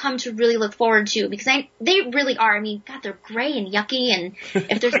I've come to really look forward to because they really are. I mean, God, they're gray and yucky, and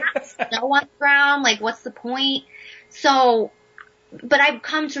if there's not snow on the ground, like what's the point? So, but I've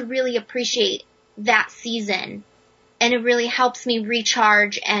come to really appreciate that season, and it really helps me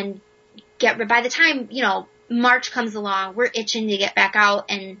recharge and by the time, March comes along, we're itching to get back out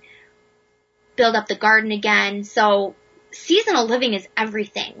and build up the garden again. So seasonal living is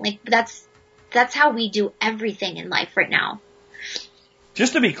everything. Like that's how we do everything in life right now.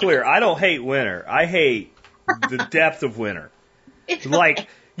 Just to be clear, I don't hate winter. I hate the depth of winter. It's like, okay.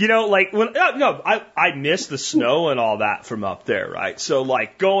 I miss the snow and all that from up there, right? So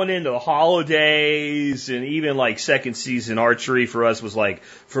like going into the holidays and even like second season archery for us was like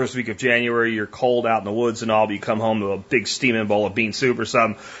first week of January, you're cold out in the woods and all, but you come home to a big steaming bowl of bean soup or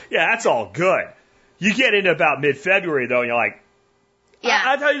something. Yeah, that's all good. You get into about mid-February though and you're like, yeah.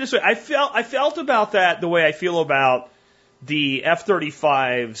 I'll tell you this way, I felt about that the way I feel about the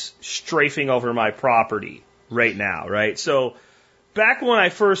F-35s strafing over my property right now, right? So back when I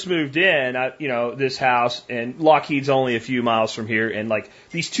first moved in, this house, and Lockheed's only a few miles from here, and like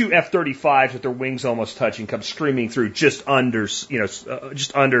these two F-35s with their wings almost touching come screaming through just under supersonic,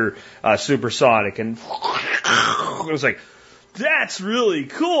 and it was like, that's really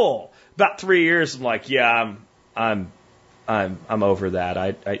cool. About 3 years, I'm like, yeah, I'm over that.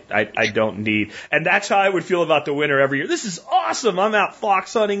 I don't need, and that's how I would feel about the winter every year. This is awesome. I'm out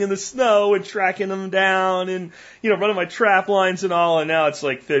fox hunting in the snow and tracking them down and, running my trap lines and all. And now it's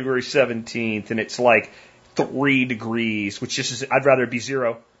like February 17th and it's like 3 degrees, which just is, I'd rather it be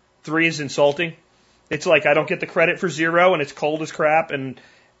 0. 3 is insulting. It's like I don't get the credit for 0 and it's cold as crap and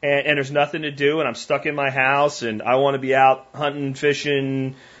there's nothing to do and I'm stuck in my house and I want to be out hunting,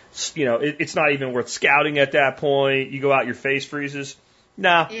 fishing. It's not even worth scouting at that point. You go out, your face freezes.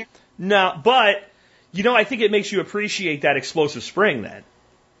 No. But, I think it makes you appreciate that explosive spring then.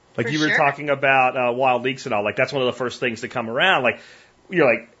 Like For you were sure. talking about wild leeks and all. Like that's one of the first things to come around. Like you're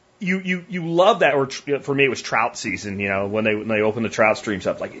like you love that. Or for me, it was trout season. When they open the trout streams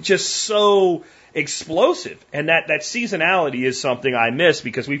up, like it's just so explosive. And that seasonality is something I miss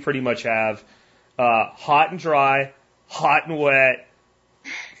because we pretty much have hot and dry, hot and wet.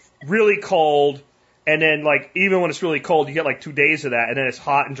 Really cold, and then like even when it's really cold, you get like 2 days of that, and then it's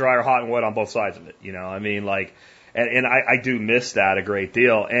hot and dry or hot and wet on both sides of it. I mean, like, and I do miss that a great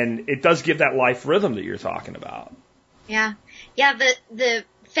deal, and it does give that life rhythm that you're talking about. Yeah. The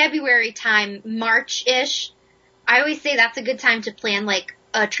February time, March-ish, I always say that's a good time to plan like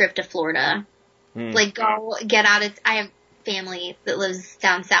a trip to Florida. Like go get out of. I have family that lives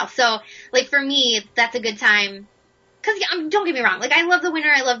down south, so like for me, that's a good time. Because don't get me wrong, like I love the winter,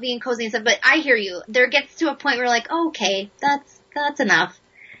 I love being cozy and stuff, but I hear you. There gets to a point where like, oh, okay, that's enough,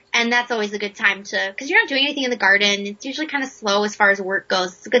 and that's always a good time to, because you're not doing anything in the garden. It's usually kind of slow as far as work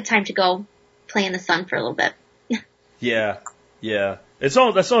goes. It's a good time to go play in the sun for a little bit. Yeah. That's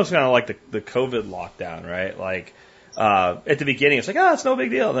almost kind of like the COVID lockdown, right? Like at the beginning, it's like, oh, it's no big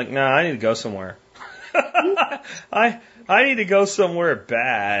deal. I'm like, no, I need to go somewhere. I need to go somewhere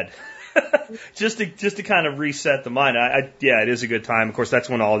bad. just to kind of reset the mind. Yeah, it is a good time. Of course, that's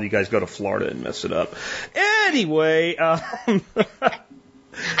when all of you guys go to Florida and mess it up. Anyway, I did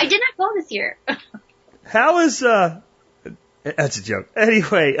not go this year. How is that's a joke.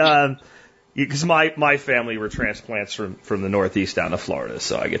 Anyway, because my family were transplants from the Northeast down to Florida,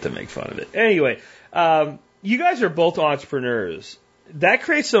 so I get to make fun of it. Anyway, you guys are both entrepreneurs. That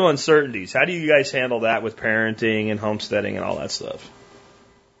creates some uncertainties. How do you guys handle that with parenting and homesteading and all that stuff?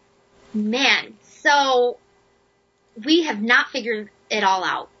 Man, so we have not figured it all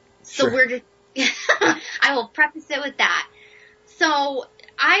out. So Sure. we're just, I will preface it with that. So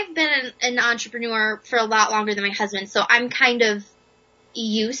I've been an entrepreneur for a lot longer than my husband, so I'm kind of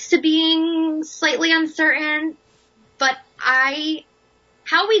used to being slightly uncertain, but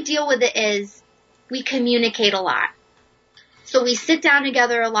how we deal with it is we communicate a lot. So we sit down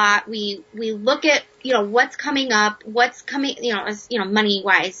together a lot. We look at, what's coming up, money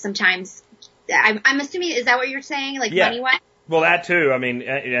wise sometimes. I'm assuming, is that what you're saying? Like Yeah. money wise? Well, that too. I mean,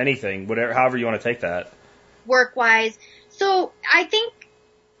 anything, whatever, however you want to take that. Work wise. So I think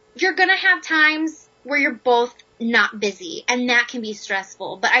you're going to have times where you're both not busy, and that can be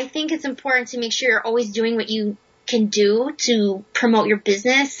stressful. But I think it's important to make sure you're always doing what you can do to promote your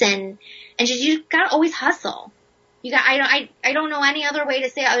business and just, you gotta always hustle. I don't know any other way to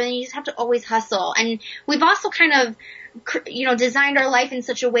say it other than you just have to always hustle. And we've also kind of, designed our life in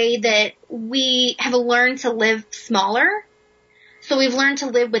such a way that we have learned to live smaller. So we've learned to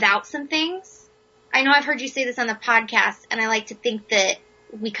live without some things. I know I've heard you say this on the podcast, and I like to think that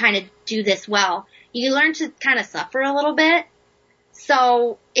we kind of do this well. You learn to kind of suffer a little bit.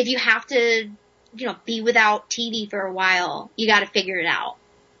 So if you have to, be without TV for a while, you got to figure it out.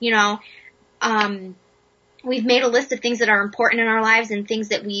 We've made a list of things that are important in our lives and things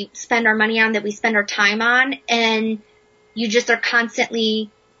that we spend our money on, that we spend our time on, and you just are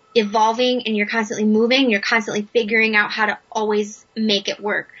constantly evolving and you're constantly moving. You're constantly figuring out how to always make it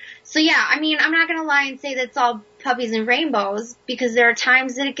work. So yeah, I'm not going to lie and say that's all puppies and rainbows, because there are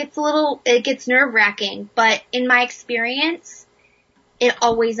times that it gets nerve wracking, but in my experience, it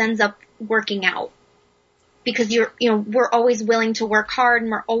always ends up working out because we're always willing to work hard,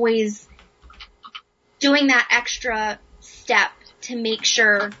 and we're always doing that extra step to make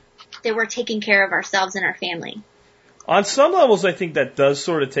sure that we're taking care of ourselves and our family. On some levels, I think that does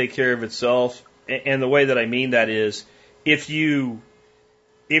sort of take care of itself. And the way that I mean that is, if you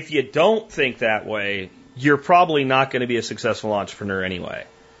don't think that way, you're probably not going to be a successful entrepreneur anyway.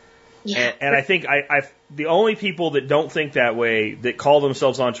 Yeah. And I think the only people that don't think that way, that call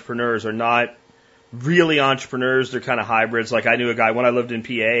themselves entrepreneurs, are not really entrepreneurs. They're kind of hybrids. Like, I knew a guy when I lived in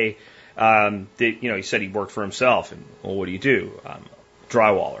PA, he said he worked for himself. And, well, what do you do?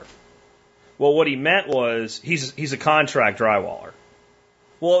 Drywaller. Well, what he meant was he's a contract drywaller.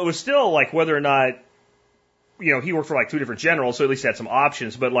 Well, it was still like whether or not, he worked for like two different generals, so at least he had some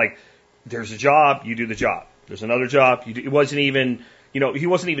options. But like, there's a job, you do the job. There's another job. It wasn't even, he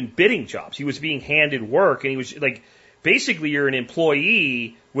wasn't even bidding jobs. He was being handed work, and he was like, basically you're an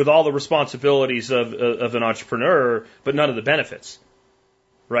employee with all the responsibilities of an entrepreneur, but none of the benefits.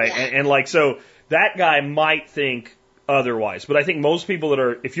 Right. Yeah. And like, so that guy might think otherwise. But I think most people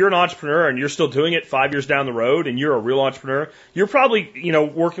if you're an entrepreneur and you're still doing it 5 years down the road and you're a real entrepreneur, you're probably,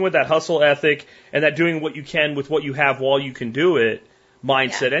 working with that hustle ethic and that doing what you can with what you have while you can do it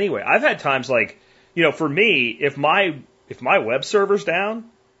mindset anyway. I've had times like, for me, if my web server's down,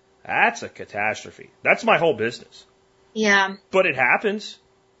 that's a catastrophe. That's my whole business. Yeah. But it happens.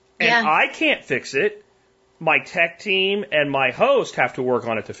 And I can't fix it. My tech team and my host have to work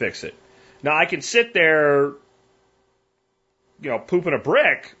on it to fix it. Now, I can sit there, pooping a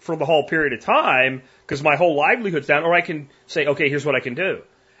brick for the whole period of time because my whole livelihood's down, or I can say, okay, here's what I can do.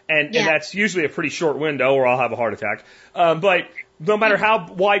 And that's usually a pretty short window, or I'll have a heart attack. But no matter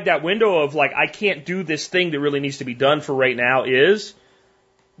how wide that window of like, I can't do this thing that really needs to be done for right now is,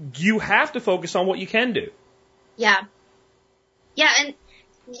 you have to focus on what you can do. Yeah. Yeah. And,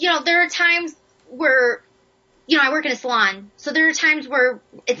 there are times where, I work in a salon, so there are times where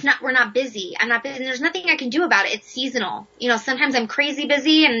we're not busy. I'm not busy, and there's nothing I can do about it. It's seasonal. Sometimes I'm crazy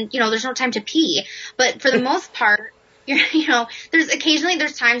busy and, there's no time to pee. But for the most part,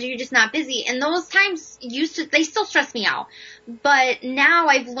 there's times where you're just not busy. And those times they still stress me out. But now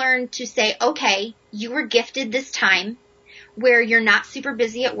I've learned to say, okay, you were gifted this time where you're not super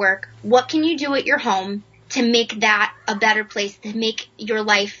busy at work. What can you do at your home to make that a better place, to make your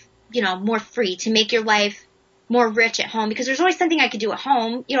life, more free, to make your life more rich at home? Because there's always something I could do at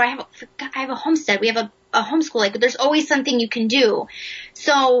home. I have a homestead. We have a homeschool. But there's always something you can do.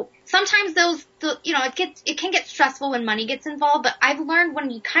 So sometimes it can get stressful when money gets involved. But I've learned when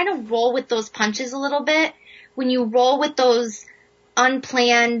you kind of roll with those punches a little bit, when you roll with those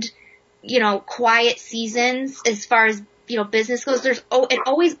unplanned, quiet seasons as far as business goes, it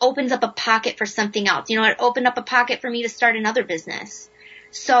always opens up a pocket for something else. It opened up a pocket for me to start another business.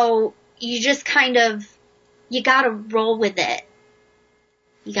 So you just kind of, you gotta roll with it.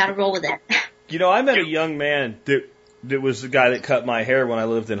 I met a young man that was the guy that cut my hair when I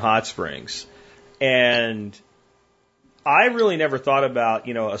lived in Hot Springs. And I really never thought about,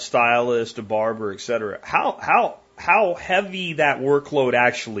 a stylist, a barber, etc. How heavy that workload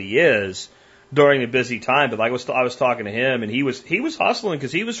actually is during a busy time. But like I was talking to him, and he was hustling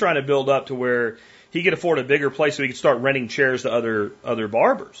because he was trying to build up to where he could afford a bigger place so he could start renting chairs to other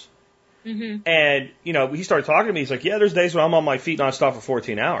barbers. Mm-hmm. And, he started talking to me. He's like, yeah, there's days when I'm on my feet nonstop for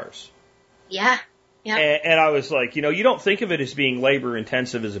 14 hours. Yeah. Yeah. And I was like, you don't think of it as being labor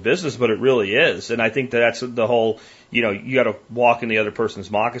intensive as a business, but it really is. And I think that's the whole, you got to walk in the other person's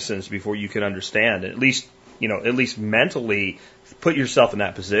moccasins before you can understand. At least mentally put yourself in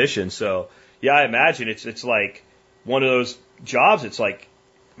that position. So yeah, I imagine it's like one of those jobs. It's like,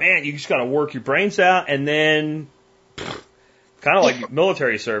 man, you just got to work your brains out, and then kind of like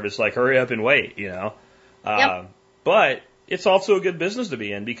military service, like hurry up and wait, Yep. But it's also a good business to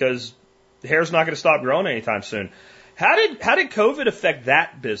be in because the hair's not going to stop growing anytime soon. How did COVID affect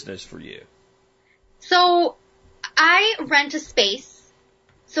that business for you? So I rent a space.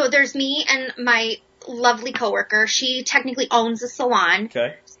 So there's me and my lovely coworker. She technically owns a salon.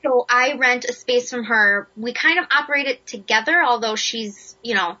 Okay. So I rent a space from her. We kind of operate it together, although she's,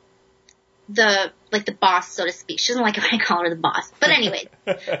 you know, the boss, so to speak. She doesn't like it when I call her the boss. But anyway.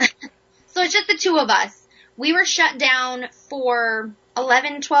 So it's just the two of us. We were shut down for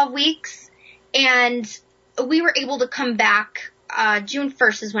 11, 12 weeks, and we were able to come back. June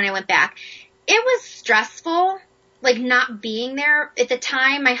 1st is when I went back. It was stressful, like not being there. At the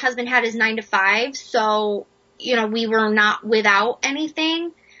time, my husband had his 9 to 5, so, you know, we were not without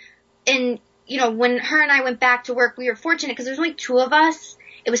anything. And, you know, when her and I went back to work, we were fortunate because there's only two of us.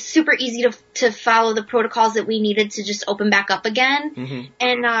 It was super easy to follow the protocols that we needed to just open back up again. Mm-hmm.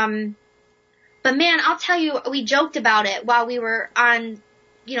 And, but man, I'll tell you, we joked about it while we were on,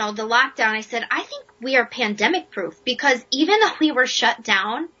 you know, the lockdown. I said, I think we are pandemic proof because even though we were shut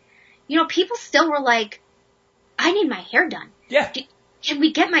down, you know, people still were like, I need my hair done. Yeah. Can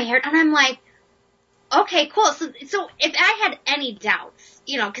we get my hair done? And I'm like, okay, cool. So if I had any doubts,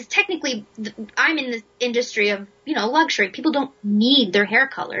 you know, because technically I'm in the industry of, you know, luxury. People don't need their hair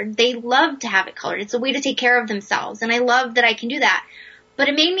colored. They love to have it colored. It's a way to take care of themselves. And I love that I can do that. But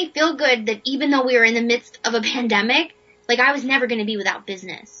it made me feel good that even though we were in the midst of a pandemic, like I was never going to be without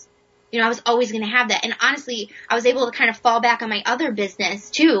business. You know, I was always going to have that. And honestly, I was able to kind of fall back on my other business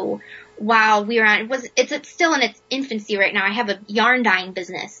too while we were on. It's still in its infancy right now. I have a yarn dyeing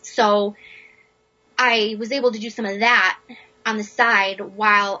business. So I was able to do some of that on the side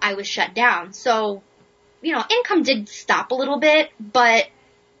while I was shut down. So, you know, income did stop a little bit, but,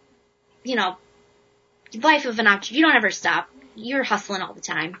 you know, life of an entrepreneur, you don't ever stop. You're hustling all the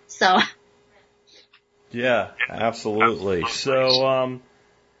time. So. Yeah, absolutely. So,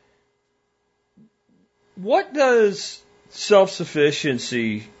 what does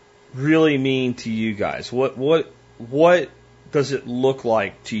self-sufficiency really mean to you guys? What does it look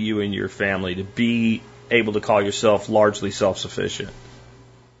like to you and your family to be able to call yourself largely self-sufficient?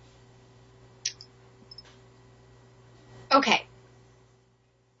 Okay.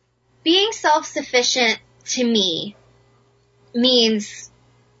 Being self-sufficient to me means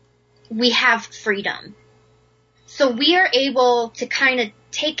we have freedom. So we are able to kind of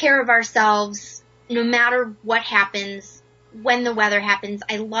take care of ourselves no matter what happens, when the weather happens.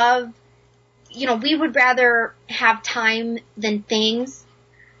 I love, you know, we would rather have time than things.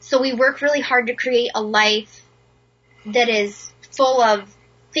 So we work really hard to create a life that is full of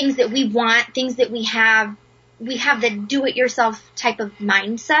things that we want, things that we have the do-it-yourself type of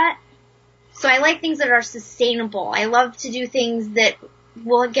mindset. So I like things that are sustainable. I love to do things that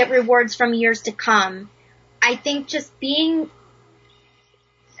will get rewards from years to come. I think just being,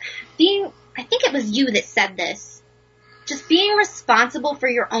 I think it was you that said this, just being responsible for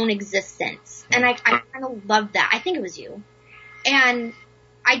your own existence. And I kind of love that. I think it was you. And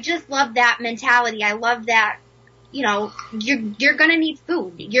I just love that mentality. I love that, you know, you're going to need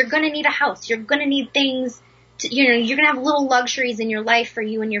food. You're going to need a house. You're going to need things to, you know, you're going to have little luxuries in your life for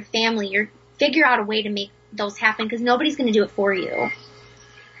you and your family. Figure out a way to make those happen because nobody's going to do it for you.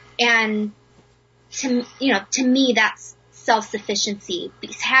 And to me, that's self-sufficiency,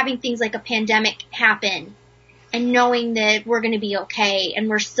 because having things like a pandemic happen and knowing that we're going to be okay and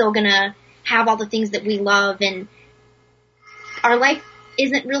we're still going to have all the things that we love and our life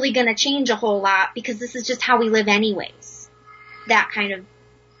isn't really going to change a whole lot because this is just how we live anyways. That kind of,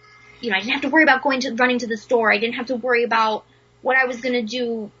 you know, I didn't have to worry about running to the store. I didn't have to worry about what I was going to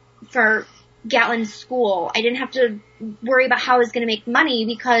do for Gatlin's school. I didn't have to worry about how I was going to make money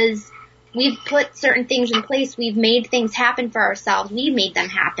because we've put certain things in place. We've made things happen for ourselves. We made them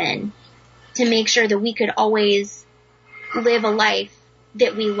happen to make sure that we could always live a life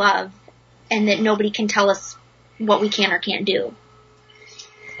that we love and that nobody can tell us what we can or can't do.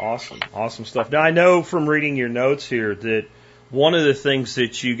 Awesome stuff. Now, I know from reading your notes here that one of the things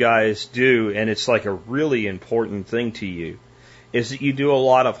that you guys do, and it's like a really important thing to you, is that you do a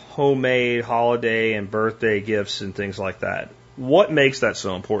lot of homemade holiday and birthday gifts and things like that. What makes that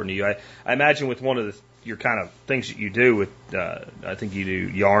so important to you? I imagine with one of your kind of things that you do with, I think you do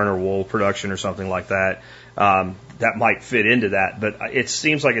yarn or wool production or something like that, that might fit into that. But it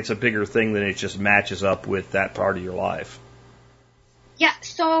seems like it's a bigger thing than it just matches up with that part of your life. Yeah,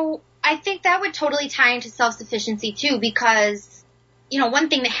 so I think that would totally tie into self-sufficiency too, because, you know, one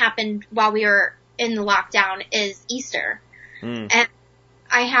thing that happened while we were in the lockdown is Easter. And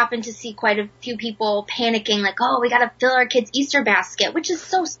I happened to see quite a few people panicking like, oh, we got to fill our kids' Easter basket, which is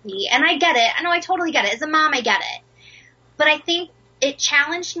so sweet. And I get it. I know I totally get it. As a mom, I get it. But I think it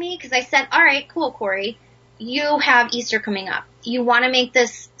challenged me because I said, all right, cool, Cori. You have Easter coming up. You want to make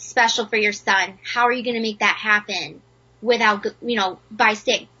this special for your son. How are you going to make that happen without, by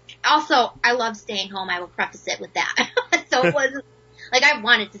staying? Also, I love staying home. I will preface it with that. So it wasn't like I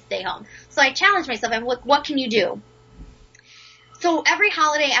wanted to stay home. So I challenged myself. I'm like, what can you do? So every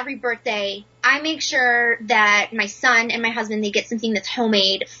holiday, every birthday, I make sure that my son and my husband, they get something that's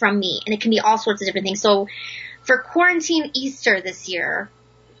homemade from me. And it can be all sorts of different things. So for quarantine Easter this year,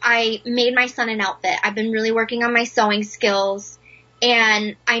 I made my son an outfit. I've been really working on my sewing skills.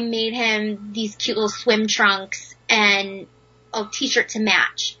 And I made him these cute little swim trunks and a t-shirt to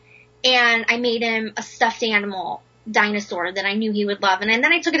match. And I made him a stuffed animal dinosaur that I knew he would love. And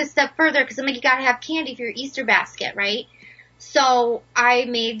then I took it a step further because I'm like, you gotta have candy for your Easter basket, right? So I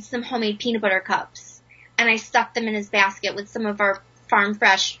made some homemade peanut butter cups and I stuck them in his basket with some of our farm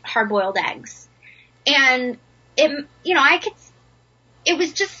fresh hard-boiled eggs. And it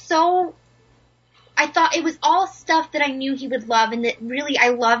was just so, I thought it was all stuff that I knew he would love and that really I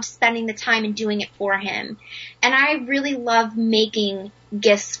loved spending the time and doing it for him. And I really love making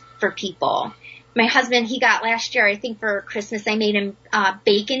gifts for people. My husband, he got last year, I think for Christmas, I made him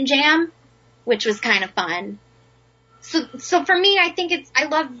bacon jam, which was kind of fun. So for me, I think I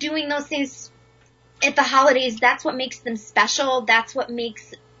love doing those things at the holidays. That's what makes them special. That's what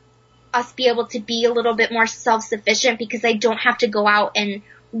makes us be able to be a little bit more self-sufficient because I don't have to go out and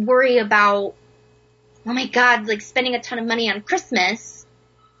worry about, oh my God, like spending a ton of money on Christmas.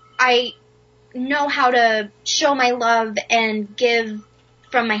 I know how to show my love and give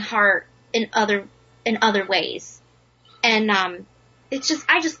from my heart in other ways. And, I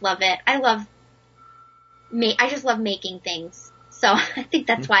just love it. I just love making things. So I think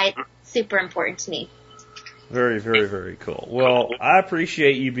that's why it's super important to me. Very, very, very cool. Well, I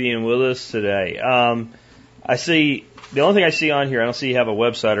appreciate you being with us today. The only thing I see on here, I don't see you have a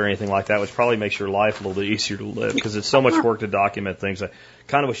website or anything like that, which probably makes your life a little bit easier to live because it's so much work to document things. I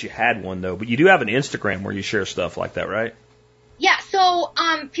kind of wish you had one though, but you do have an Instagram where you share stuff like that, right? Yeah, so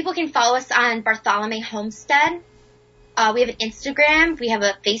people can follow us on Bartholomay Homestead. We have an Instagram, we have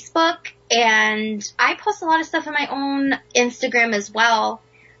a Facebook, and I post a lot of stuff on my own Instagram as well.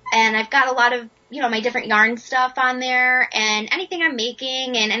 And I've got a lot of, my different yarn stuff on there, and anything I'm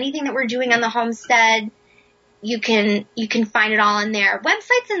making and anything that we're doing on the homestead, you can find it all in there.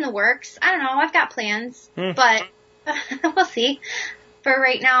 Website's in the works. I don't know, I've got plans, but we'll see. For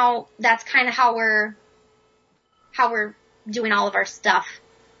right now, that's kind of how we're doing all of our stuff.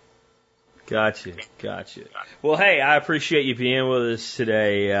 Gotcha. Well, hey, I appreciate you being with us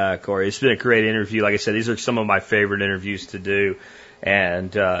today, Cori. It's been a great interview. Like I said, these are some of my favorite interviews to do.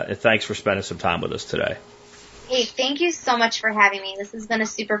 And thanks for spending some time with us today. Hey, thank you so much for having me. This has been a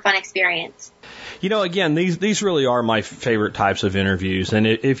super fun experience. Again, these really are my favorite types of interviews. And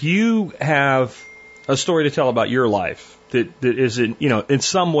if you have a story to tell about your life that is in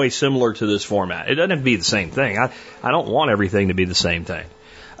some way similar to this format, it doesn't have to be the same thing. I don't want everything to be the same thing.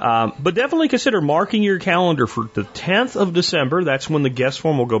 But definitely consider marking your calendar for the 10th of December. That's when the guest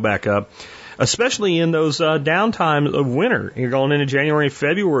form will go back up, especially in those downtime of winter. You're going into January and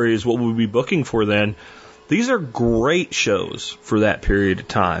February is what we'll be booking for then. These are great shows for that period of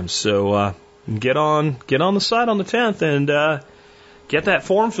time. So get on the site on the 10th and get that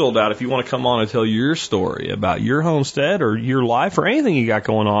form filled out if you want to come on and tell your story about your homestead or your life or anything you got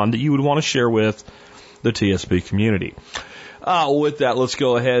going on that you would want to share with the TSP community. With that, let's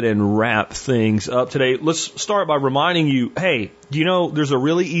go ahead and wrap things up today. Let's start by reminding you, hey, there's a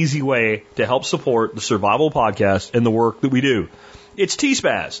really easy way to help support the Survival Podcast and the work that we do. It's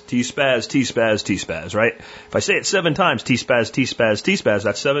T-Spaz. T-Spaz, T-Spaz, T-Spaz, right? If I say it 7 times, T-Spaz, T-Spaz, T-Spaz,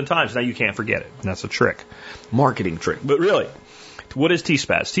 that's 7 times. Now you can't forget it. And that's a trick. Marketing trick. But really, what is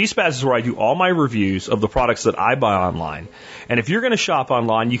T-Spaz? T-Spaz is where I do all my reviews of the products that I buy online. And if you're going to shop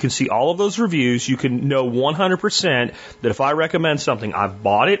online, you can see all of those reviews. You can know 100% that if I recommend something, I've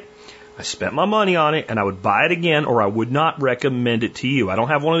bought it, I spent my money on it, and I would buy it again, or I would not recommend it to you. I don't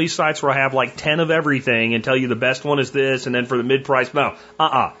have one of these sites where I have like 10 of everything and tell you the best one is this, and then for the mid-price, no.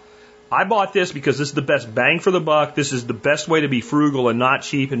 I bought this because this is the best bang for the buck. This is the best way to be frugal and not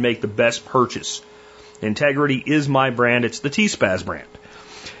cheap and make the best purchase. Integrity is my brand. It's the T-Spaz brand.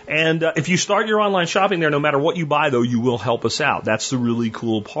 And if you start your online shopping there, no matter what you buy, though, you will help us out. That's the really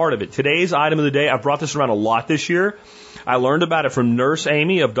cool part of it. Today's item of the day, I've brought this around a lot this year. I learned about it from Nurse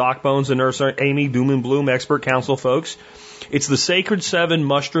Amy of Doc Bones and Nurse Amy Doom and Bloom Expert Council folks. It's the Sacred 7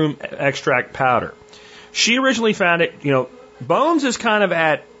 Mushroom Extract Powder. She originally found it, Bones is kind of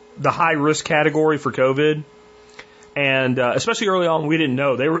at the high risk category for COVID. And especially early on, we didn't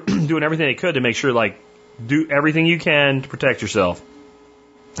know. They were doing everything they could to make sure, Do everything you can to protect yourself.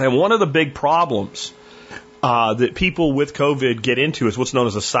 And one of the big problems that people with COVID get into is what's known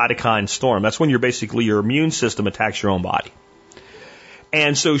as a cytokine storm. That's when your immune system attacks your own body.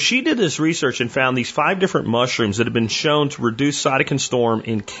 And so she did this research and found these 5 different mushrooms that have been shown to reduce cytokine storm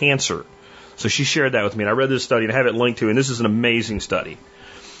in cancer. So she shared that with me, and I read this study, and I have it linked to it, and this is an amazing study.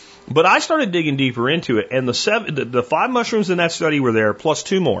 But I started digging deeper into it, and the 5 mushrooms in that study were there, plus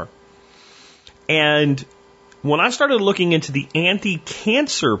 2 more. And when I started looking into the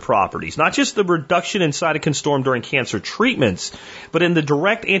anti-cancer properties, not just the reduction in cytokine storm during cancer treatments, but in the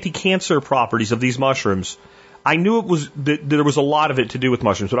direct anti-cancer properties of these mushrooms, I knew that there was a lot of it to do with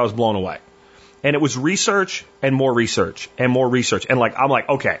mushrooms, but I was blown away. And it was research and more research and more research. And I'm like,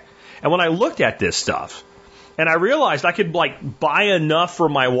 okay. And when I looked at this stuff, and I realized I could buy enough for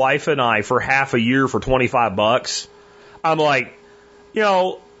my wife and I for half a year for $25, I'm like,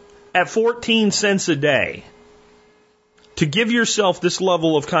 at 14 cents a day, to give yourself this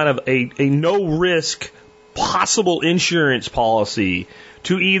level of kind of a no risk possible insurance policy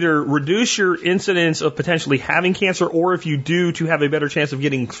to either reduce your incidence of potentially having cancer, or if you do, to have a better chance of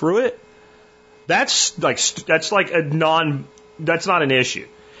getting through it, that's not an issue.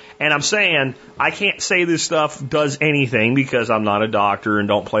 And I'm saying I can't say this stuff does anything because I'm not a doctor and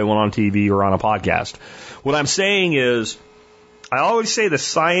don't play one on TV or on a podcast. What I'm saying is, I always say the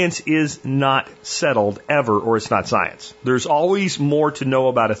science is not settled ever, or it's not science. There's always more to know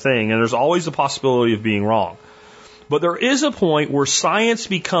about a thing, and there's always the possibility of being wrong. But there is a point where science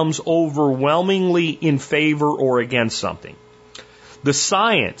becomes overwhelmingly in favor or against something. The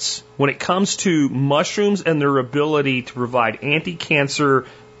science, when it comes to mushrooms and their ability to provide anti-cancer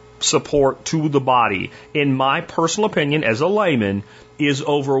support to the body, in my personal opinion as a layman, is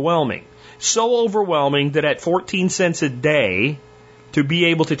overwhelming. So overwhelming that at 14 cents a day, to be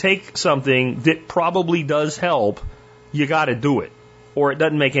able to take something that probably does help, you got to do it, or it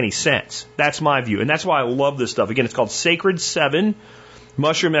doesn't make any sense. That's my view, and that's why I love this stuff. Again, it's called Sacred 7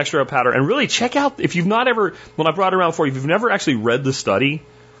 Mushroom Extra Powder, and really check out, if you've not ever, when I brought it around for you, if you've never actually read the study,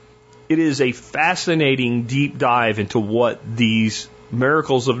 it is a fascinating deep dive into what these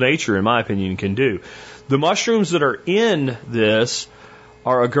miracles of nature, in my opinion, can do. The mushrooms that are in this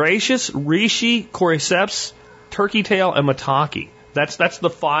are Agracious, Reishi, Cordyceps, Turkey Tail, and Maitake. That's the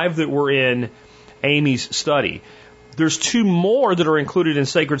 5 that were in Amy's study. There's 2 more that are included in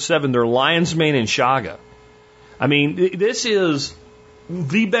Sacred 7. They're Lion's Mane and Chaga. I mean, this is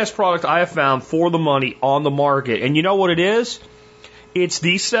the best product I have found for the money on the market. And you know what it is? It's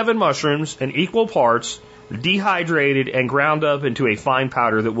these 7 mushrooms in equal parts, dehydrated and ground up into a fine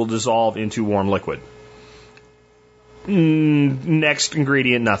powder that will dissolve into warm liquid. Next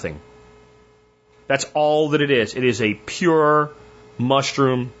ingredient, nothing. That's all that it is. It is a pure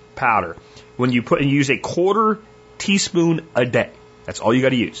mushroom powder. When you use a 1/4 teaspoon a day. That's all you got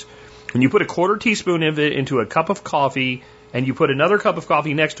to use. When you put a 1/4 teaspoon of it into a cup of coffee, and you put another cup of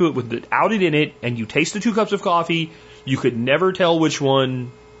coffee next to it without it in it, and you taste the 2 cups of coffee, you could never tell which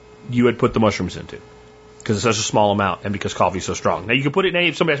one you had put the mushrooms into, because it's such a small amount, and because coffee is so strong. Now you can put it in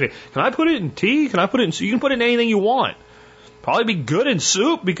if somebody asks me, can I put it in tea? Can I put it in? You can put it in anything you want. Probably be good in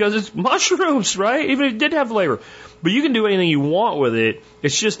soup because it's mushrooms, right? Even if it did have flavor. But you can do anything you want with it.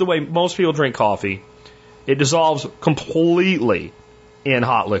 It's just the way most people drink coffee. It dissolves completely in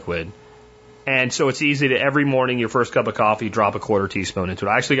hot liquid. And so it's easy to, every morning, your first cup of coffee, drop a 1/4 teaspoon into it.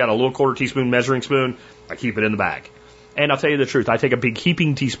 I actually got a little 1/4 teaspoon measuring spoon. I keep it in the bag. And I'll tell you the truth, I take a big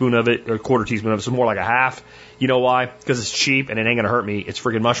heaping teaspoon of it, or 1/4 teaspoon of it, so more like a half. You know why? Because it's cheap and it ain't going to hurt me. It's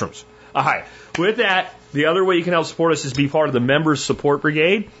friggin' mushrooms. All right. With that, the other way you can help support us is be part of the Members Support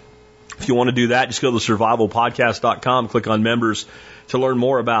Brigade. If you want to do that, just go to survivalpodcast.com, click on Members to learn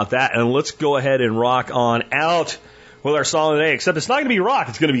more about that. And let's go ahead and rock on out with our song today. Except it's not going to be rock,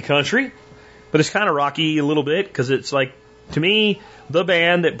 it's going to be country. But it's kind of rocky a little bit because it's like, to me, the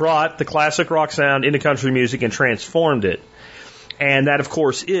band that brought the classic rock sound into country music and transformed it. And that, of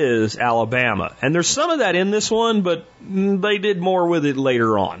course, is Alabama. And there's some of that in this one, but they did more with it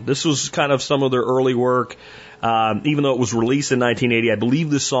later on. This was kind of some of their early work. Even though it was released in 1980, I believe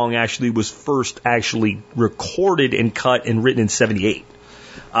this song actually was first recorded and cut and written in 78.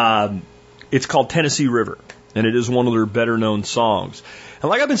 It's called Tennessee River, and it is one of their better-known songs. And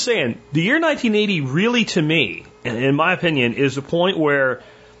like I've been saying, the year 1980 really, to me, in my opinion, is the point where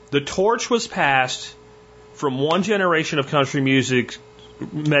the torch was passed from one generation of country music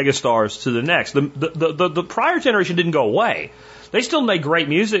megastars to the next. The prior generation didn't go away. They still made great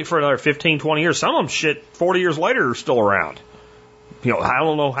music for another 15, 20 years. Some of them, 40 years later, are still around. You know, I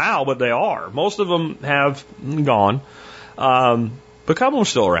don't know how, but they are. Most of them have gone, but a couple of them are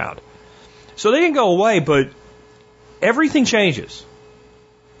still around. So they didn't go away, but everything changes.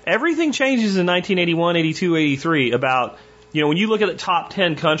 Everything changes in 1981, 82, 83 about, when you look at the top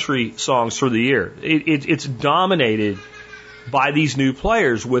 10 country songs for the year, it's dominated by these new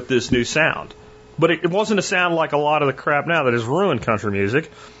players with this new sound. But it wasn't a sound like a lot of the crap now that has ruined country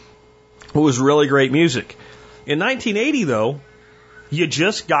music. It was really great music. In 1980, though, you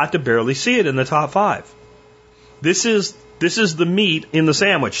just got to barely see it in the top 5. This is the meat in the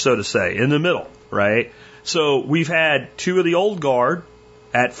sandwich, so to say, in the middle, right? So we've had 2 of the old guard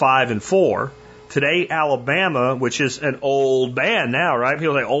at 5 and 4. Today, Alabama, which is an old band now, right?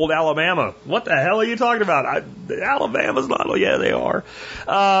 People say, old Alabama. What the hell are you talking about? Alabama's not old. Yeah, they are.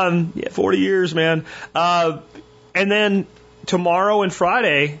 40 years, man. And then tomorrow and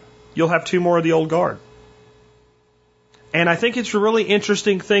Friday, you'll have 2 more of the old guard. And I think it's a really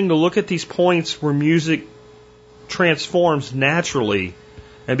interesting thing to look at these points where music transforms naturally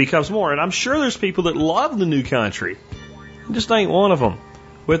and becomes more. And I'm sure there's people that love the new country. I just ain't one of them.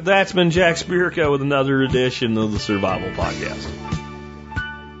 With that, it's been Jack Spirko with another edition of the Survival Podcast.